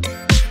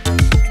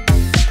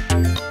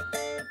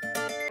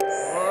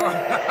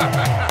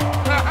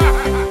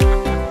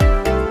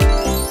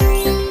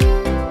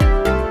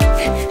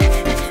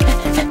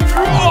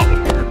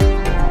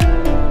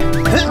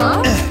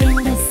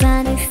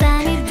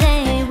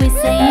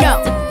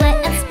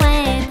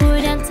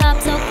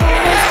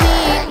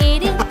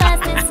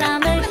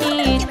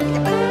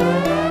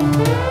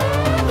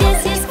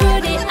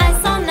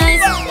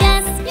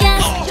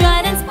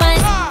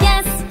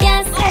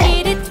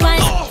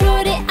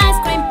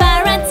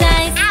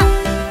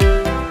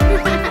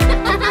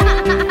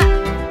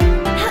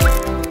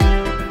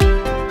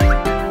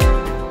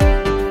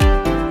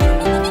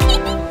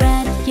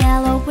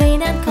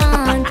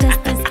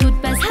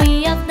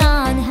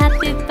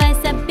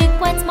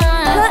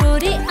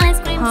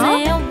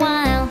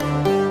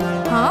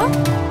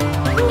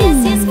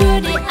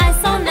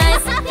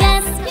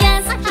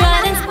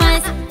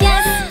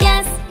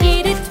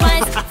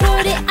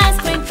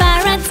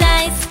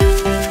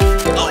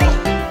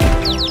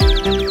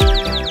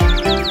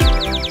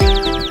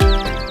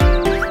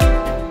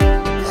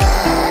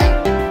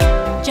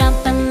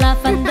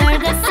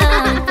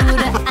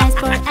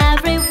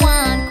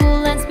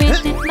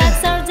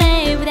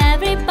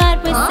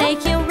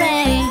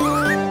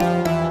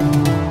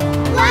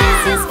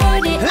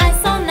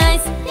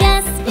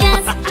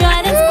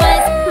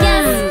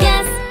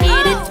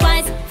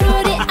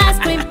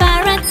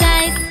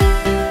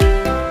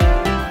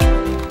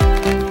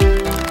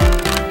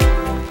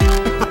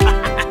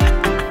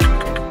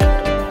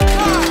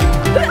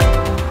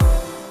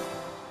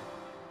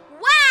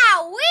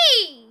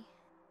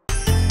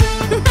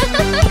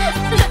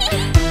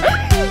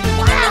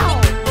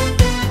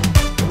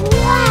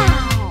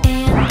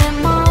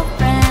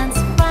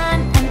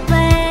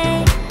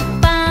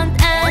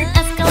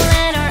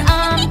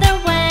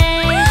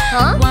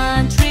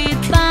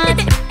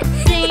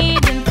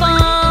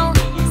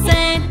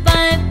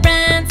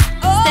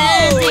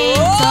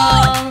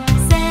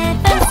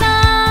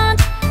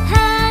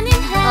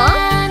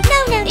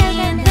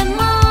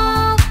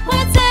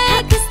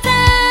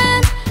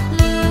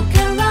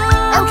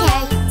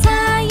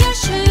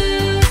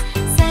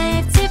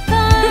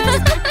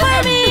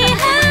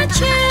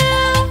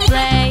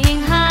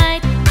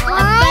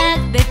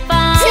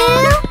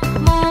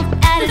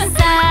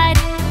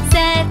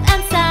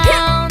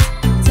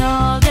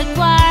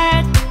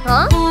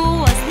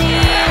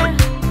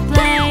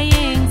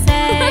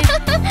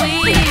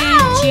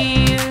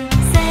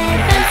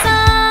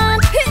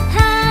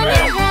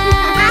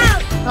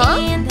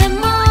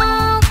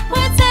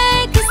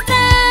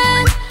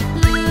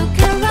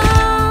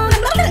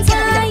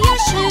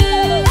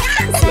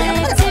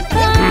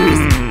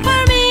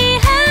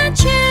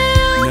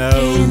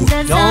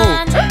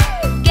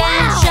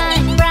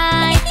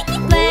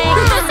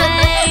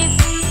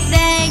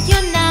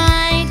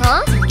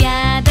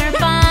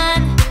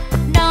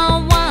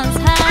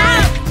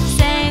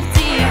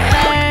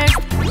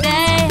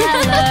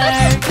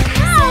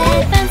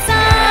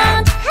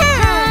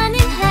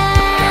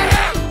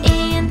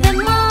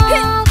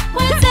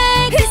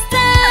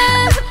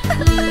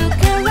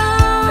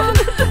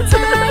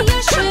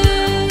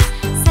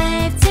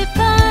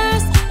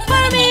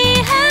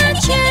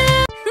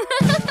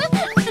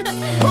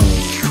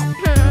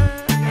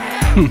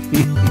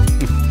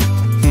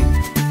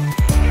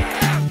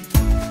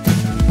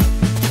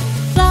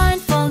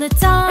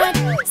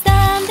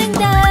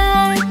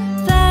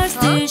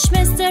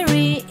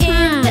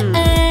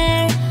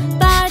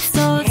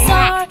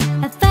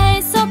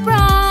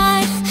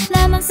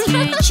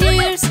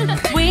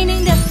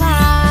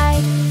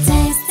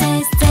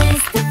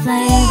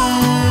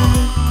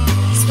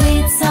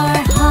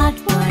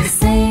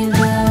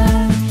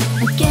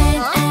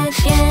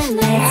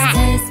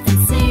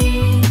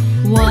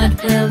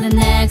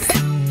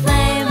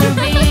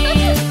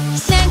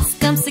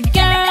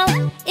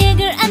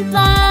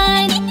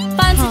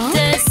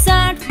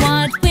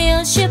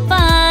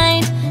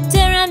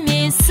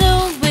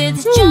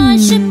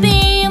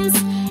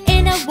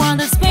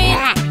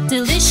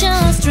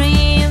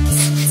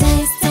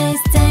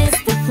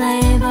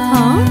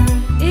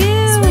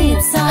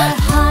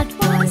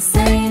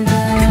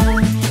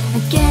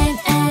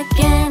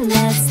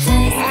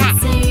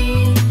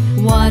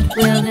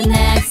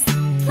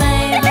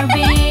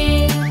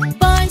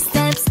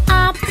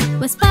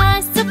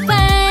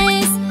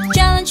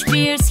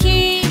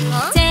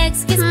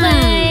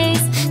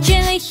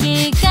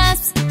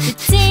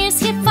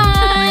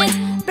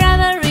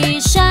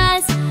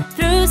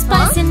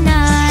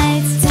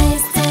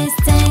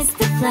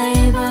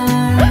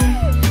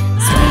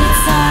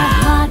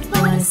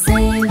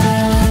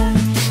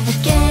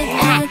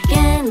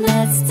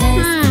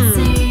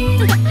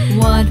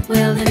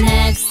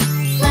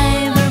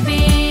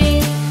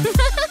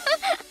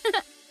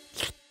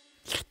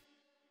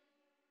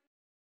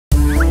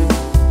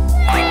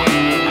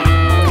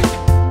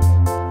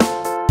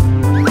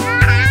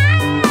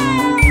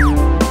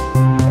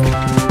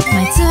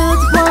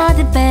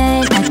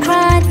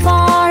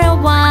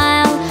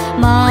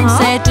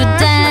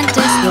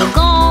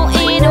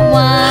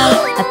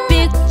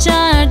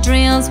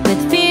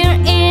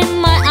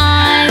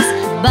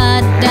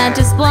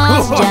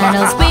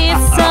 smiles with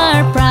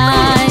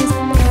surprise.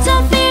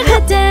 Don't fear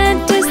the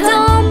dentist,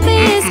 don't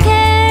be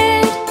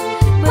scared.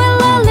 Well,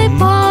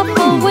 lollipop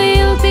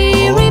will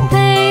be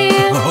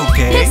repaired.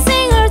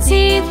 Fixing her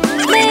teeth,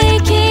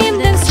 making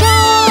them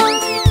strong.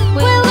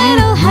 With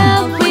little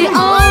help, we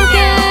all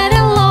get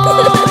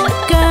along.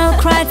 Girl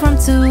cried from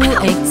 2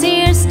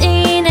 tears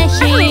in a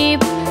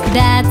heap.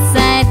 That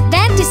sad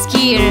dentist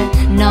here,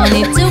 no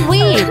need to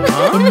weep.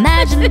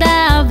 Imagine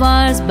the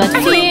worst, but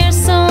fear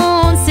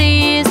soon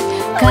ceased.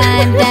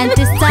 Kind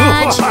dentist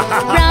touch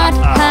brought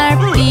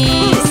her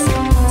peace.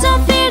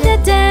 Don't fear the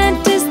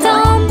dentist,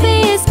 don't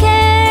be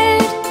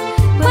scared.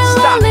 Well,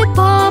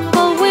 lollipop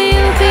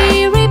will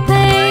be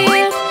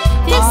repaired.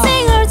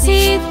 Fixing her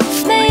teeth,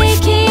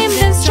 making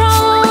them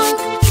strong.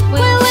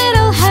 With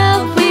little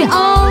help, we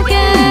all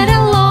get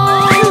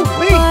along.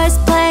 Boys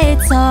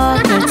played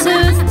soccer,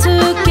 tooth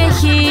took a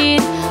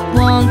hit.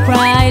 One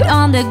cried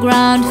on the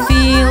ground,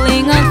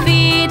 feeling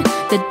unfit.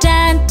 The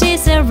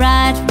dentist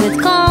arrived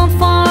with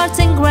comfort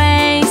and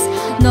grace.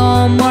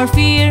 No more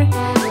fear,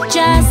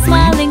 just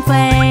smiling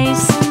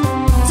face.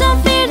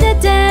 Don't fear the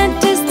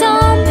dentist,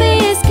 don't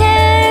be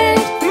scared.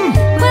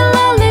 Well,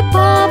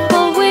 lollipop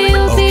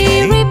will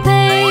be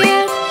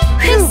repaired.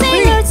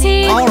 Fixing her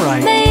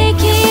teeth,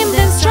 making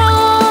them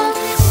strong.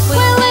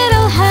 With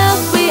little help,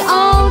 we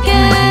all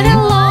get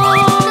along.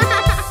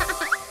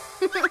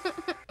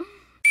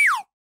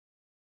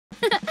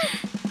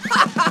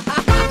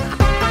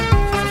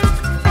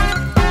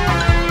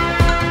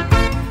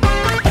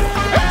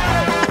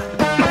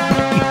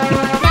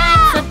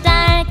 Nights so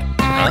dark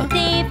and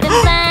deep and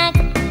black,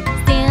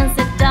 steals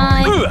a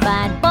toy,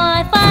 bad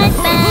boy fights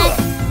back.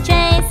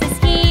 Chases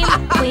him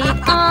with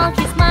all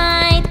his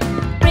might,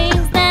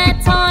 brings that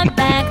toy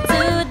back to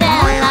the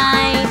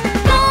light.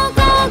 Go,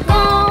 go,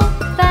 go,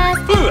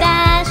 fast and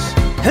dash,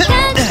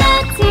 catch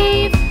that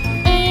thief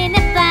in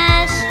a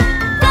flash.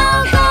 Go,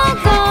 go,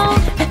 go,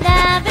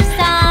 never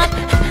stop,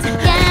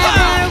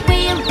 together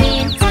we'll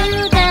win to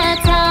the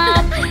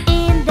top.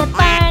 In the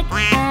park,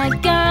 a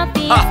girl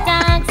feeds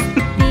dogs,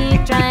 he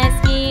tries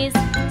his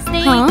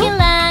sneaky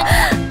luck.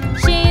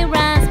 She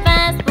runs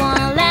fast,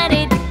 won't let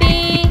it be.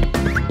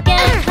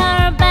 Get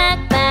her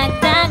backpack,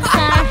 dogs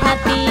are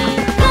happy.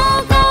 Go,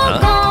 go,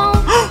 go,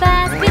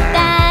 fast with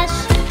dash,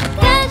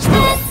 catch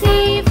the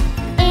thief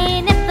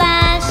in a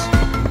flash.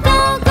 Go,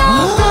 go,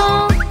 go,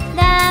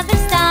 never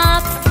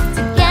stop,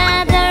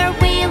 together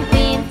we'll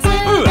win to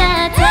the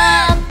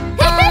top.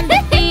 On the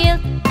field,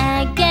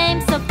 a game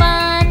so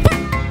fun,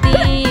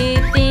 he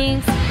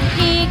thinks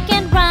he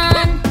can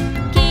run.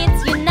 Kids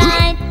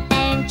unite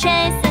and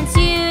chase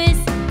ensues.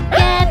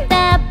 Get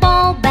the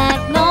ball back,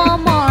 no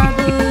more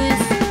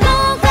lose. Go,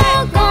 go,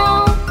 go,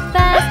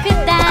 fast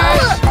with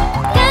dash,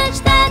 catch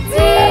that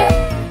thief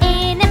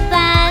in a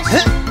flash.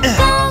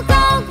 Go,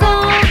 go, go,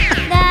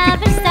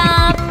 never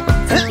stop,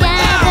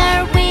 together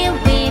we'll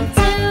win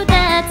to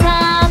the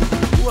top.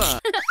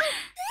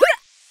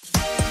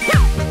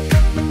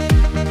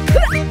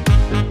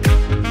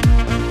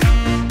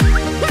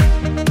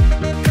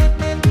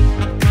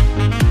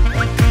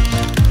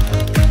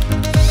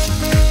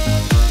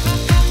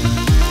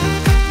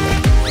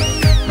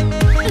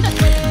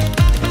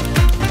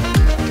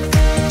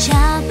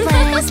 Child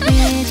plays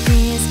with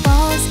his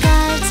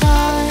postcard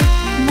toy.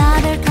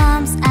 Mother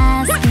comes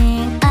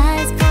asking,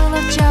 eyes full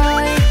of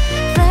joy.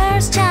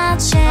 First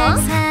child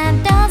shakes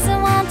hand,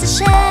 doesn't want to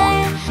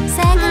share.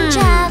 Second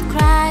child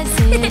cries,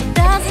 it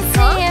doesn't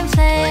see him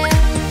fair.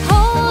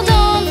 Hold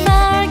on,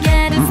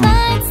 forget it's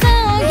nice to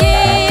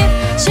give.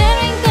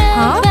 Sharing the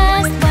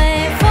best way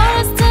for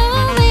us to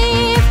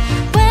live.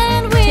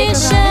 When we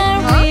share,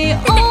 we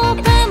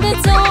open the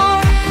door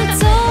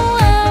to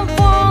a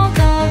world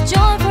of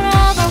joy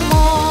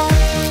forevermore.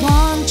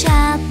 One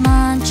child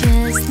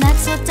munches,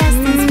 snacks so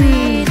tasty and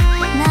sweet.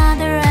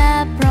 Another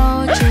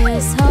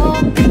approaches,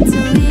 hoping to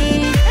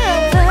eat.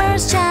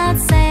 First child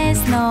says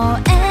no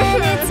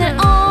and eats it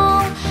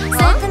all.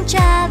 Second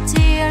child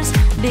tears,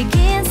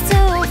 begins to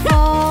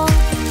fall.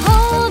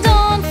 Hold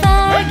on,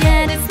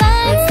 forget it's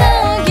nice to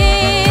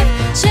give.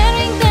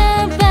 Sharing the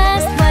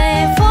best way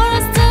for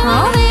us to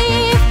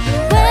live.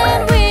 When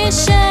we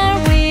share,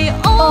 we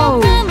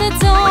open the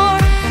door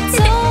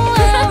to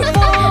a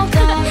world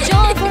of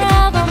joy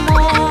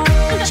forevermore.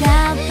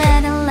 Child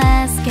pedal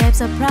escapes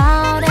so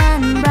proud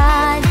and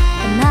bright.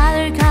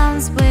 Another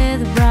comes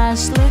with a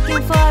brush,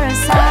 looking for a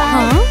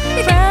sign.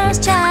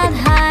 First child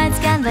hides,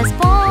 canvas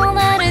ball,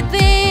 let it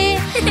be.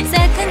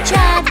 Second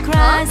child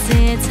cries,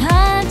 it's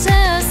hard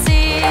to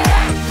see.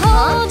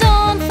 Hold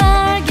on,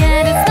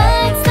 forget it's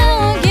nice to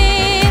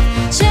give.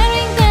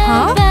 Sharing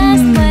the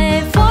best way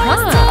for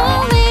us to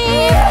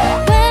live.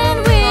 When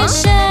we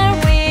share,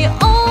 we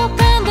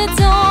open the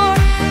door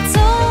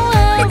to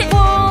a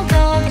world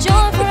of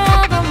joy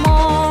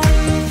forevermore.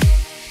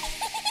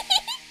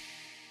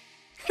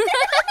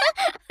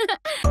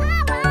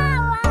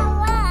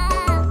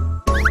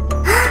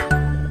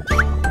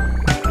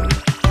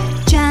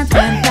 Child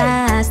run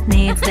fast,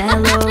 needs the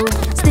hello.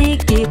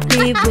 Sneak deep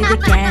deep with a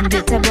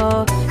candy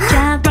table.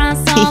 Child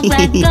runs off,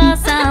 let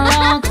goes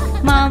along.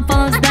 Mom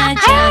follows them.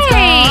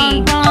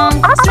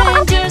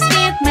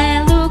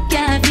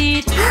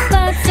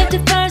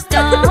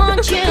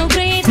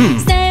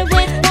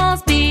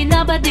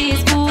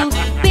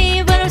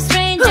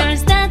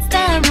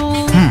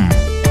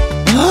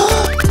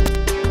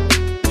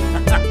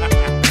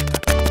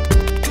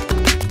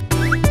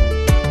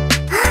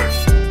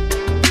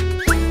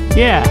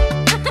 Yeah.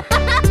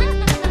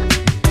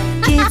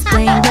 Kids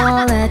playing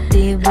ball at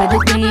the with the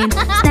green,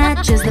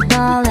 snatches the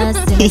ball as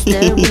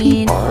sinister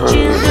wind.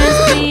 Children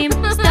scream,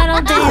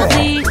 startle they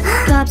flee.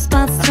 Cup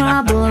spots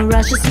trouble,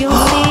 rushes you'll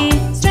see.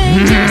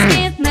 Strangers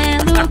give me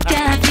look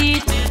at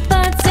it,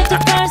 but safety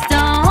first,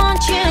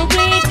 don't you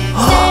greet.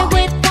 Stay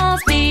with full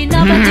speed,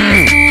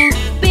 nobody's fool.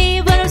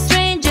 Beware of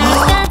strangers,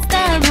 that's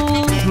the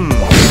rule.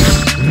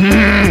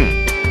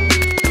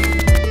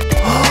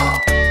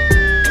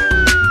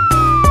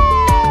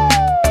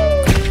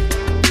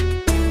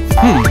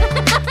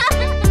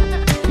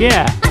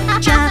 Yeah.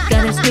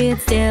 Shotgun speed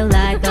still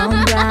I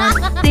don't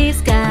run. These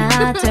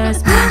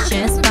scatters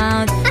wishes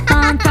found.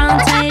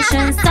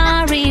 Confrontation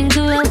starring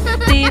duel.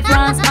 Thief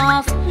runs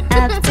off,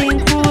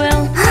 acting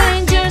cruel.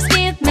 Strangers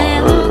give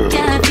me look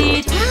at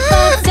it,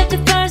 but safety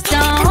first,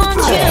 don't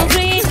you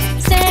agree?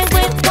 Stay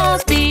with full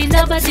speed,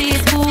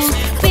 nobody's fool.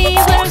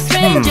 Beware of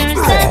strangers,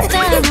 that's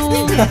the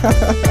rule.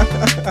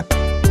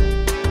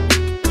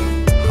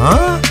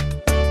 Huh?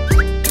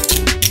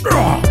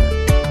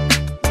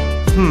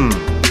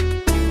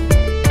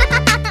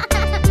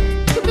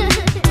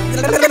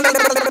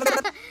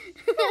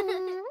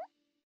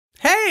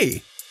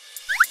 Hey!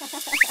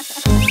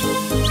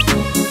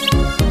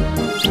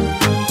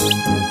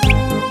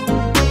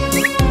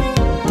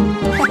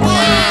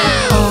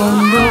 On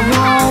the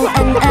wall,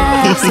 an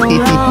axe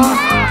around.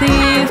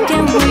 Thief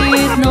can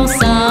with no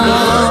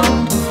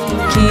sound.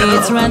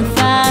 Kids ran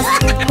fast,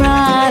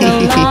 cried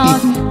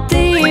aloud.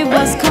 Thief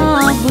was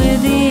caught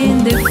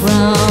within the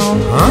crowd.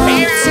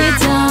 Humpty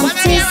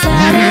Dumpty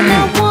sat in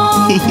the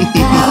wall.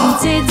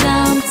 Humpty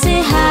Dumpty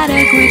had a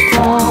great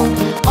fall.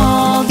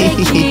 All the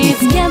kids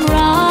came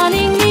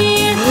running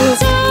near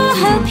to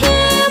help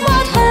him,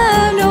 but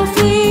have no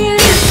fear.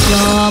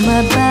 From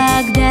a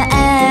bag the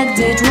egg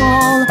did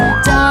roll.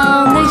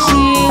 Down the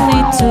hill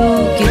it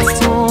took its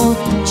toll.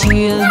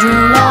 Children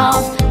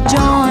laughed,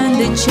 joined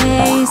the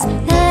chase.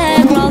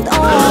 Egg rolled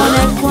on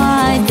and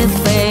quite the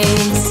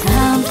face.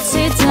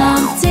 Humpty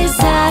Dumpty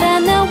sat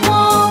on the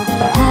wall.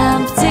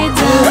 Humpty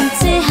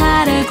Dumpty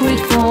had a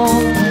great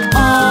fall.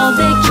 All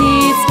the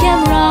kids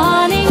came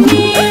running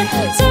near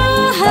to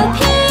help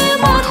him,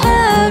 but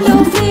have no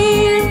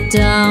fear.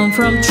 Down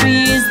from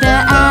trees the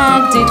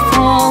egg did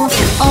fall.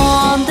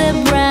 On the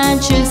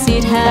branches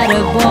it had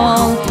a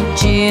ball.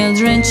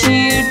 Children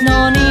cheered,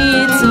 no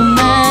need to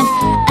mend.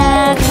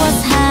 Egg was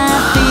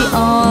happy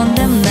on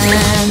the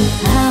man.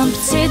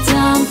 Humpty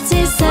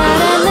Dumpty sat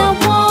on the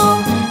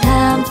wall.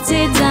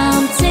 Humpty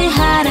Dumpty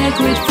had a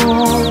great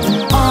fall.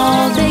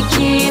 All the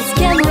kids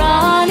came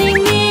running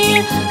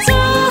near to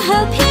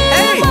help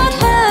him, but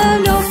have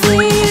no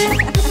fear.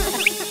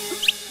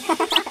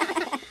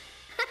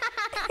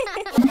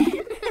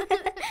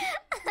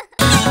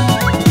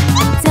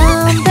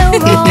 Down the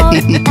road,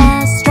 a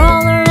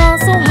stroller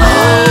rolls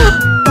away.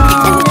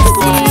 Ball is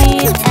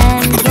seat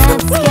and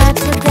gets catch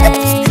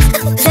today.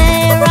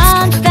 They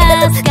run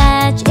fast,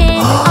 catch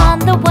it on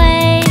the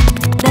way.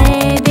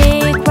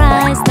 Baby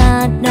cries,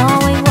 not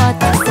knowing what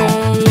to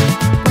say.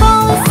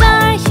 Police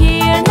are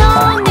here, no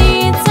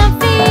need to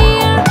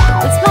fear.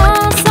 With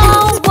smiles so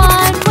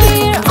wide,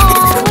 we're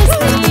always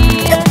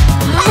near.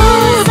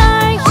 Police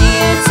are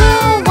here to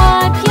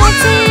wipe your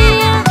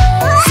tear.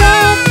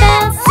 Safe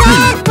and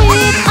sound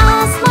with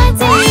us, my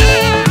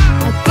dear.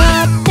 A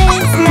cup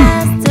things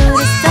fast to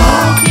the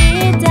store he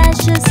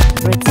dashes.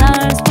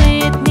 Returns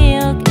with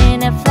milk in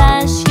a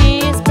flash he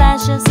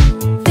splashes.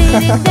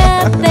 Feeding the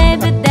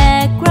baby the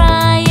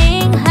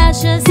crying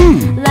hushes.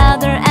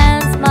 Louder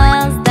and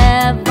smiles the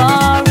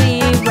worry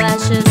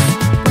rushes.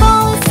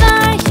 Police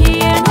are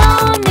here, no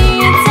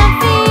need to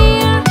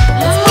fear.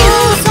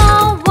 Smiles so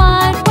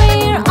wide,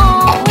 we're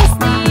always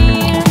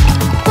near.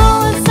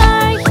 Police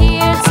are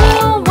here to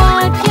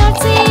wipe your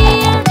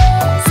tear.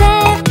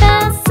 Safe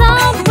and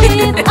sound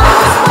with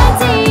us, my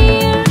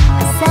dear.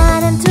 I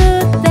sat and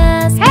took the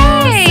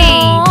smiles so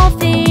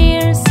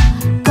fierce.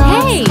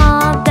 Cops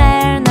hold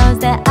their nose,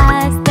 their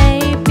eyes they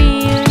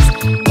pierce.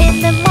 In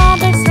the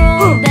mother's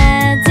room, the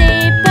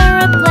deeper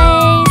a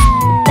place.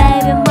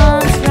 Baby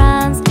mouse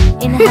runs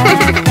in her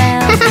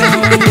fell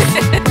place.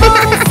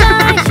 Police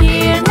are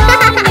here, no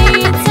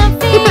need to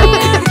fear.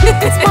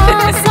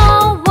 Smiles so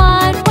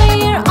wide,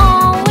 we're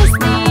always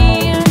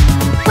near.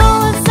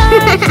 Police are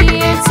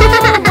here to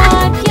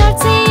wipe your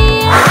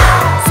tears.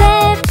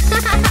 Safe.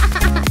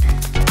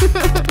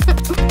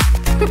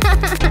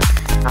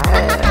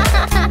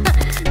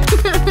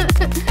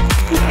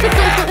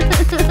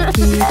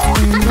 Kids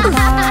in the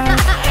park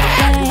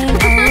playing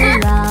all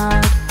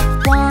around.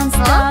 One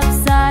stops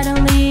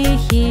suddenly,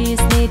 his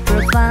need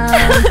profound.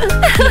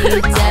 He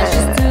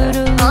dashes to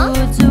the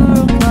woods,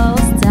 door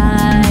closed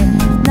tight.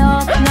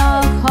 Knock,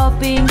 knock,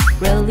 hoping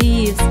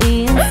relieves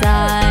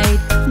inside.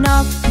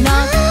 Knock,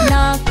 knock,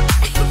 knock,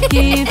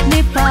 give me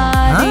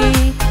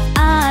party. I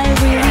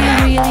really,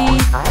 really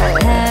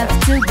have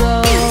to go.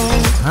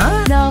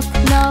 Knock,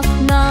 knock,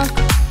 knock,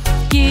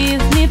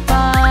 give me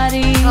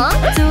party.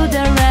 To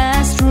the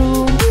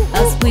restroom,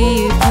 as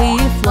we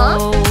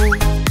flow.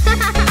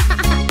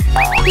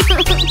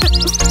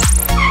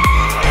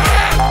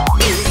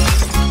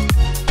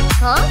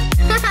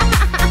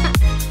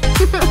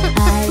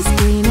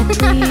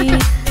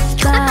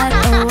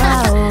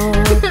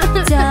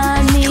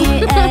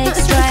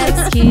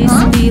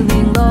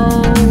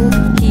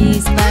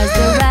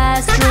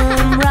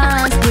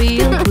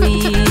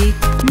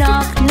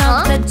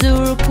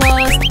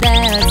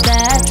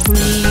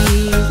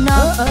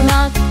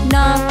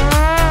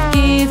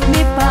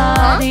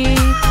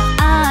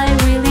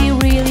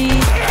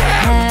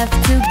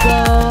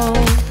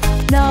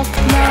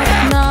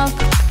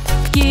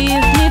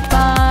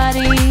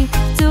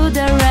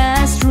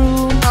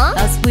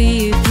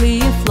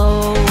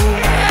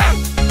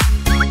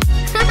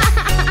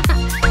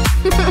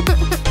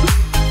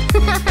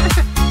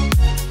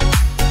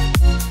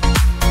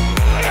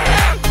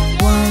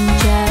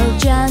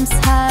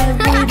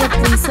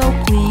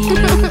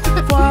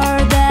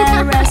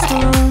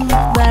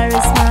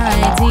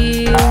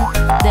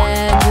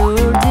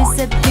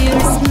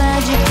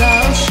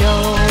 magical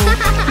show.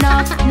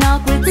 Knock,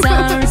 knock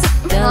returns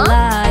the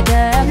light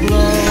that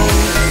glow.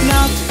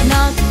 Knock,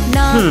 knock,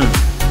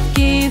 knock,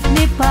 give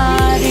me pie.